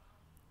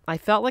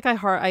felt like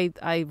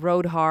I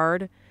rode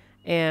hard,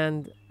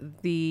 and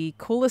the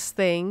coolest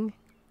thing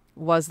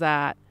was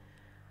that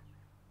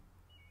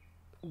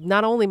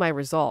not only my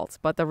results,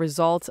 but the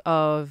results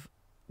of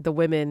the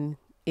women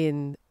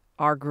in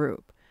our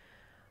group.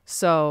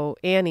 So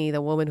Annie,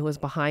 the woman who was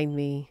behind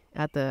me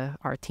at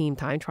our team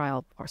time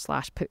trial or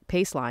 /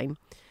 pace line,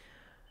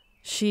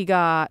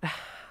 I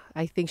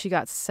think she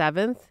got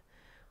 7th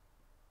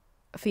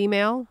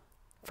female,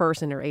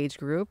 first in her age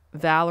group.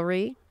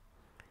 Valerie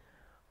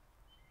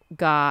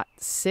got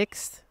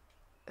 6th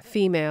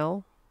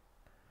female,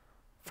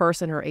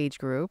 first in her age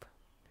group.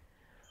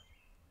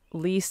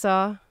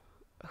 Lisa,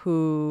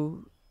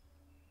 who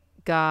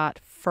got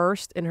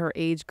first in her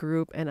age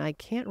group, and I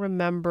can't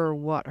remember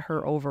what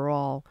her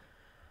overall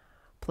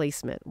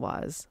placement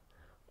was,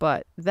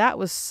 but that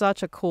was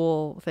such a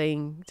cool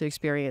thing to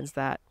experience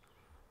that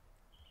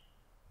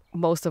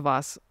most of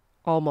us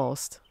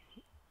almost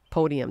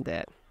podiumed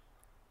it,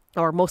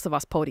 or most of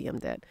us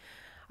podiumed it.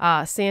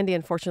 Sandy,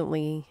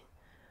 unfortunately,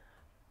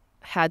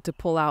 had to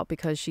pull out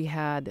because she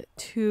had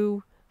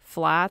 2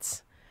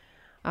 flats.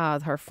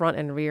 Her front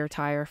and rear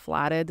tire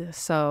flatted,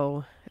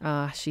 so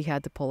she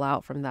had to pull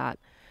out from that.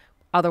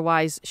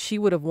 Otherwise, she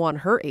would have won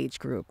her age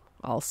group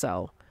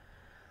also.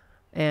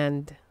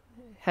 And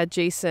had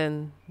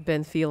Jason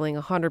been feeling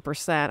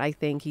 100%, I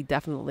think he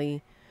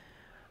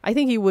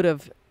would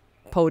have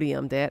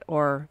podiumed it,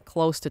 or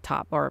close to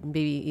top, or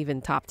maybe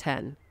even top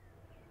 10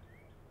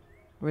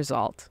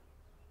 result.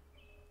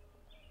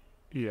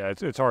 Yeah,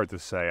 it's hard to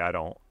say.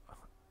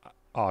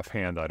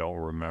 Offhand, I don't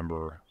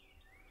remember.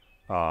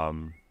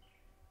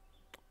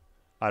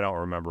 I don't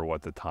remember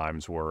what the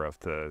times were of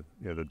the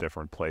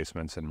different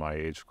placements in my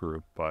age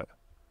group, but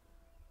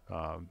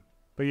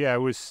yeah, it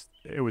was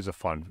a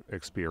fun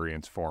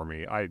experience for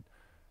me.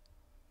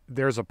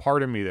 There's a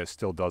part of me that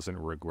still doesn't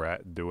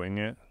regret doing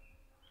it,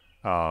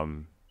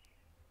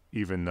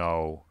 even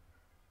though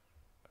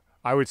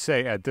I would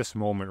say at this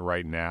moment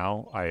right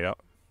now,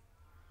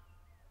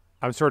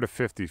 I'm sort of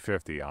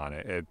 50-50 on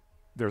it.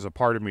 There's a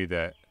part of me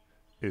that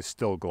is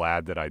still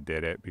glad that I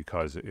did it,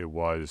 because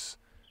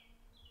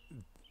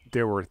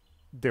there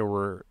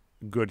were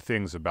good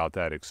things about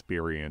that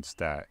experience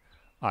that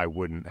I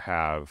wouldn't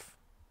have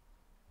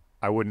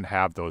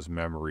those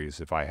memories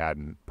if I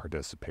hadn't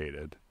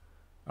participated.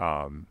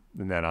 And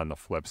then on the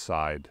flip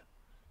side,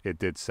 it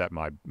did set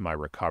my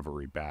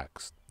recovery back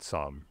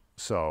some.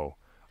 So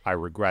I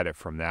regret it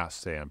from that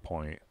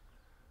standpoint.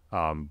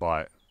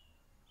 But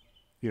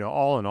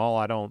all in all,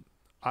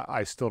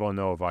 I still don't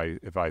know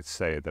if I'd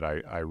say that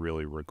I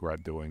really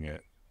regret doing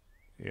it.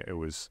 It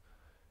was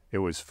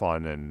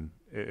fun, and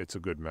it's a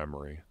good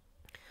memory.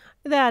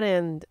 That,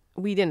 and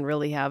we didn't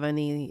really have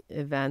any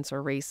events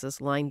or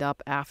races lined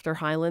up after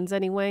Highlands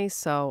anyway,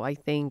 so I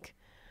think,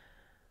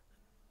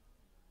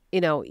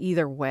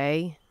 either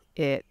way,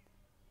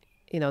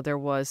 there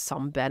was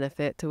some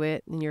benefit to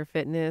it in your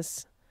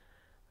fitness.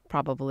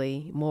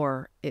 Probably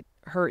more it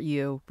hurt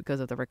you because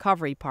of the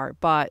recovery part,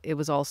 but it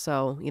was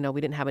also, we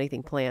didn't have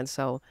anything planned,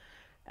 so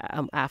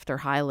after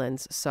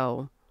Highlands,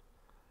 so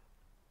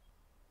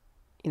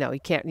you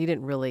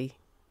didn't really,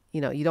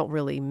 you don't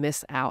really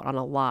miss out on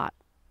a lot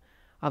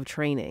of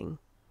training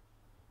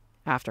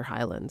after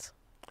Highlands.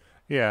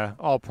 Yeah,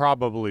 I'll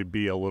probably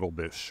be a little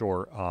bit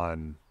short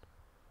on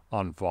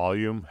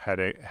volume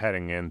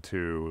heading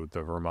into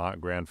the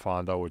Vermont Gran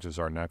Fondo, which is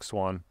our next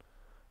one.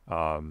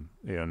 And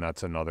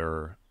that's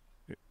another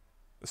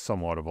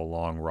somewhat of a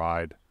long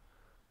ride.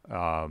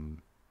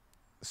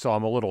 So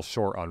I'm a little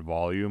short on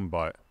volume,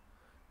 but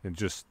it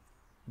just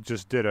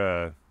did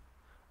a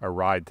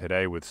ride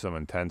today with some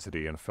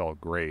intensity and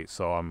felt great.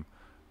 So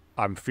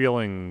I'm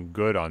feeling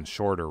good on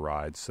shorter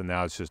rides. So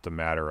now it's just a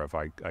matter of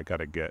I got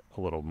to get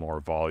a little more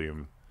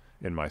volume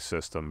in my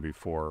system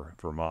before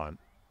Vermont.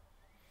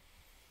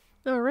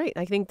 All right.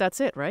 I think that's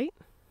it, right?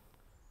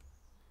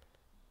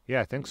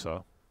 Yeah, I think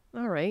so.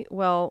 All right.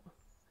 Well,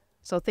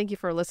 so thank you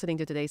for listening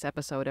to today's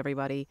episode,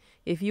 everybody.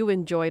 If you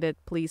enjoyed it,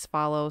 please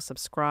follow,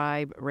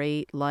 subscribe,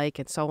 rate, like,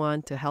 and so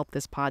on to help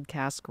this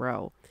podcast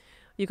grow.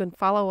 You can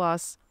follow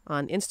us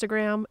on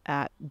Instagram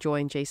at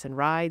Joy and Jason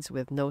Rides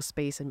with no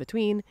space in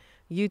between,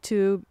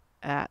 YouTube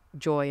at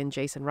Joy and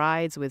Jason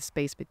Rides with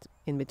space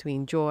in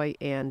between Joy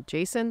and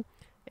Jason,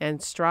 and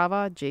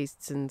Strava,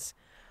 Jason's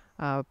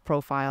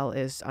profile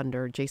is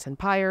under Jason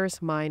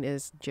Pyers. Mine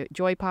is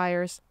Joy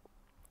Pyers.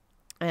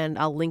 And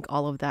I'll link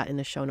all of that in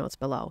the show notes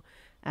below.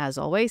 As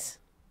always,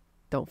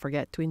 don't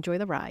forget to enjoy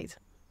the ride.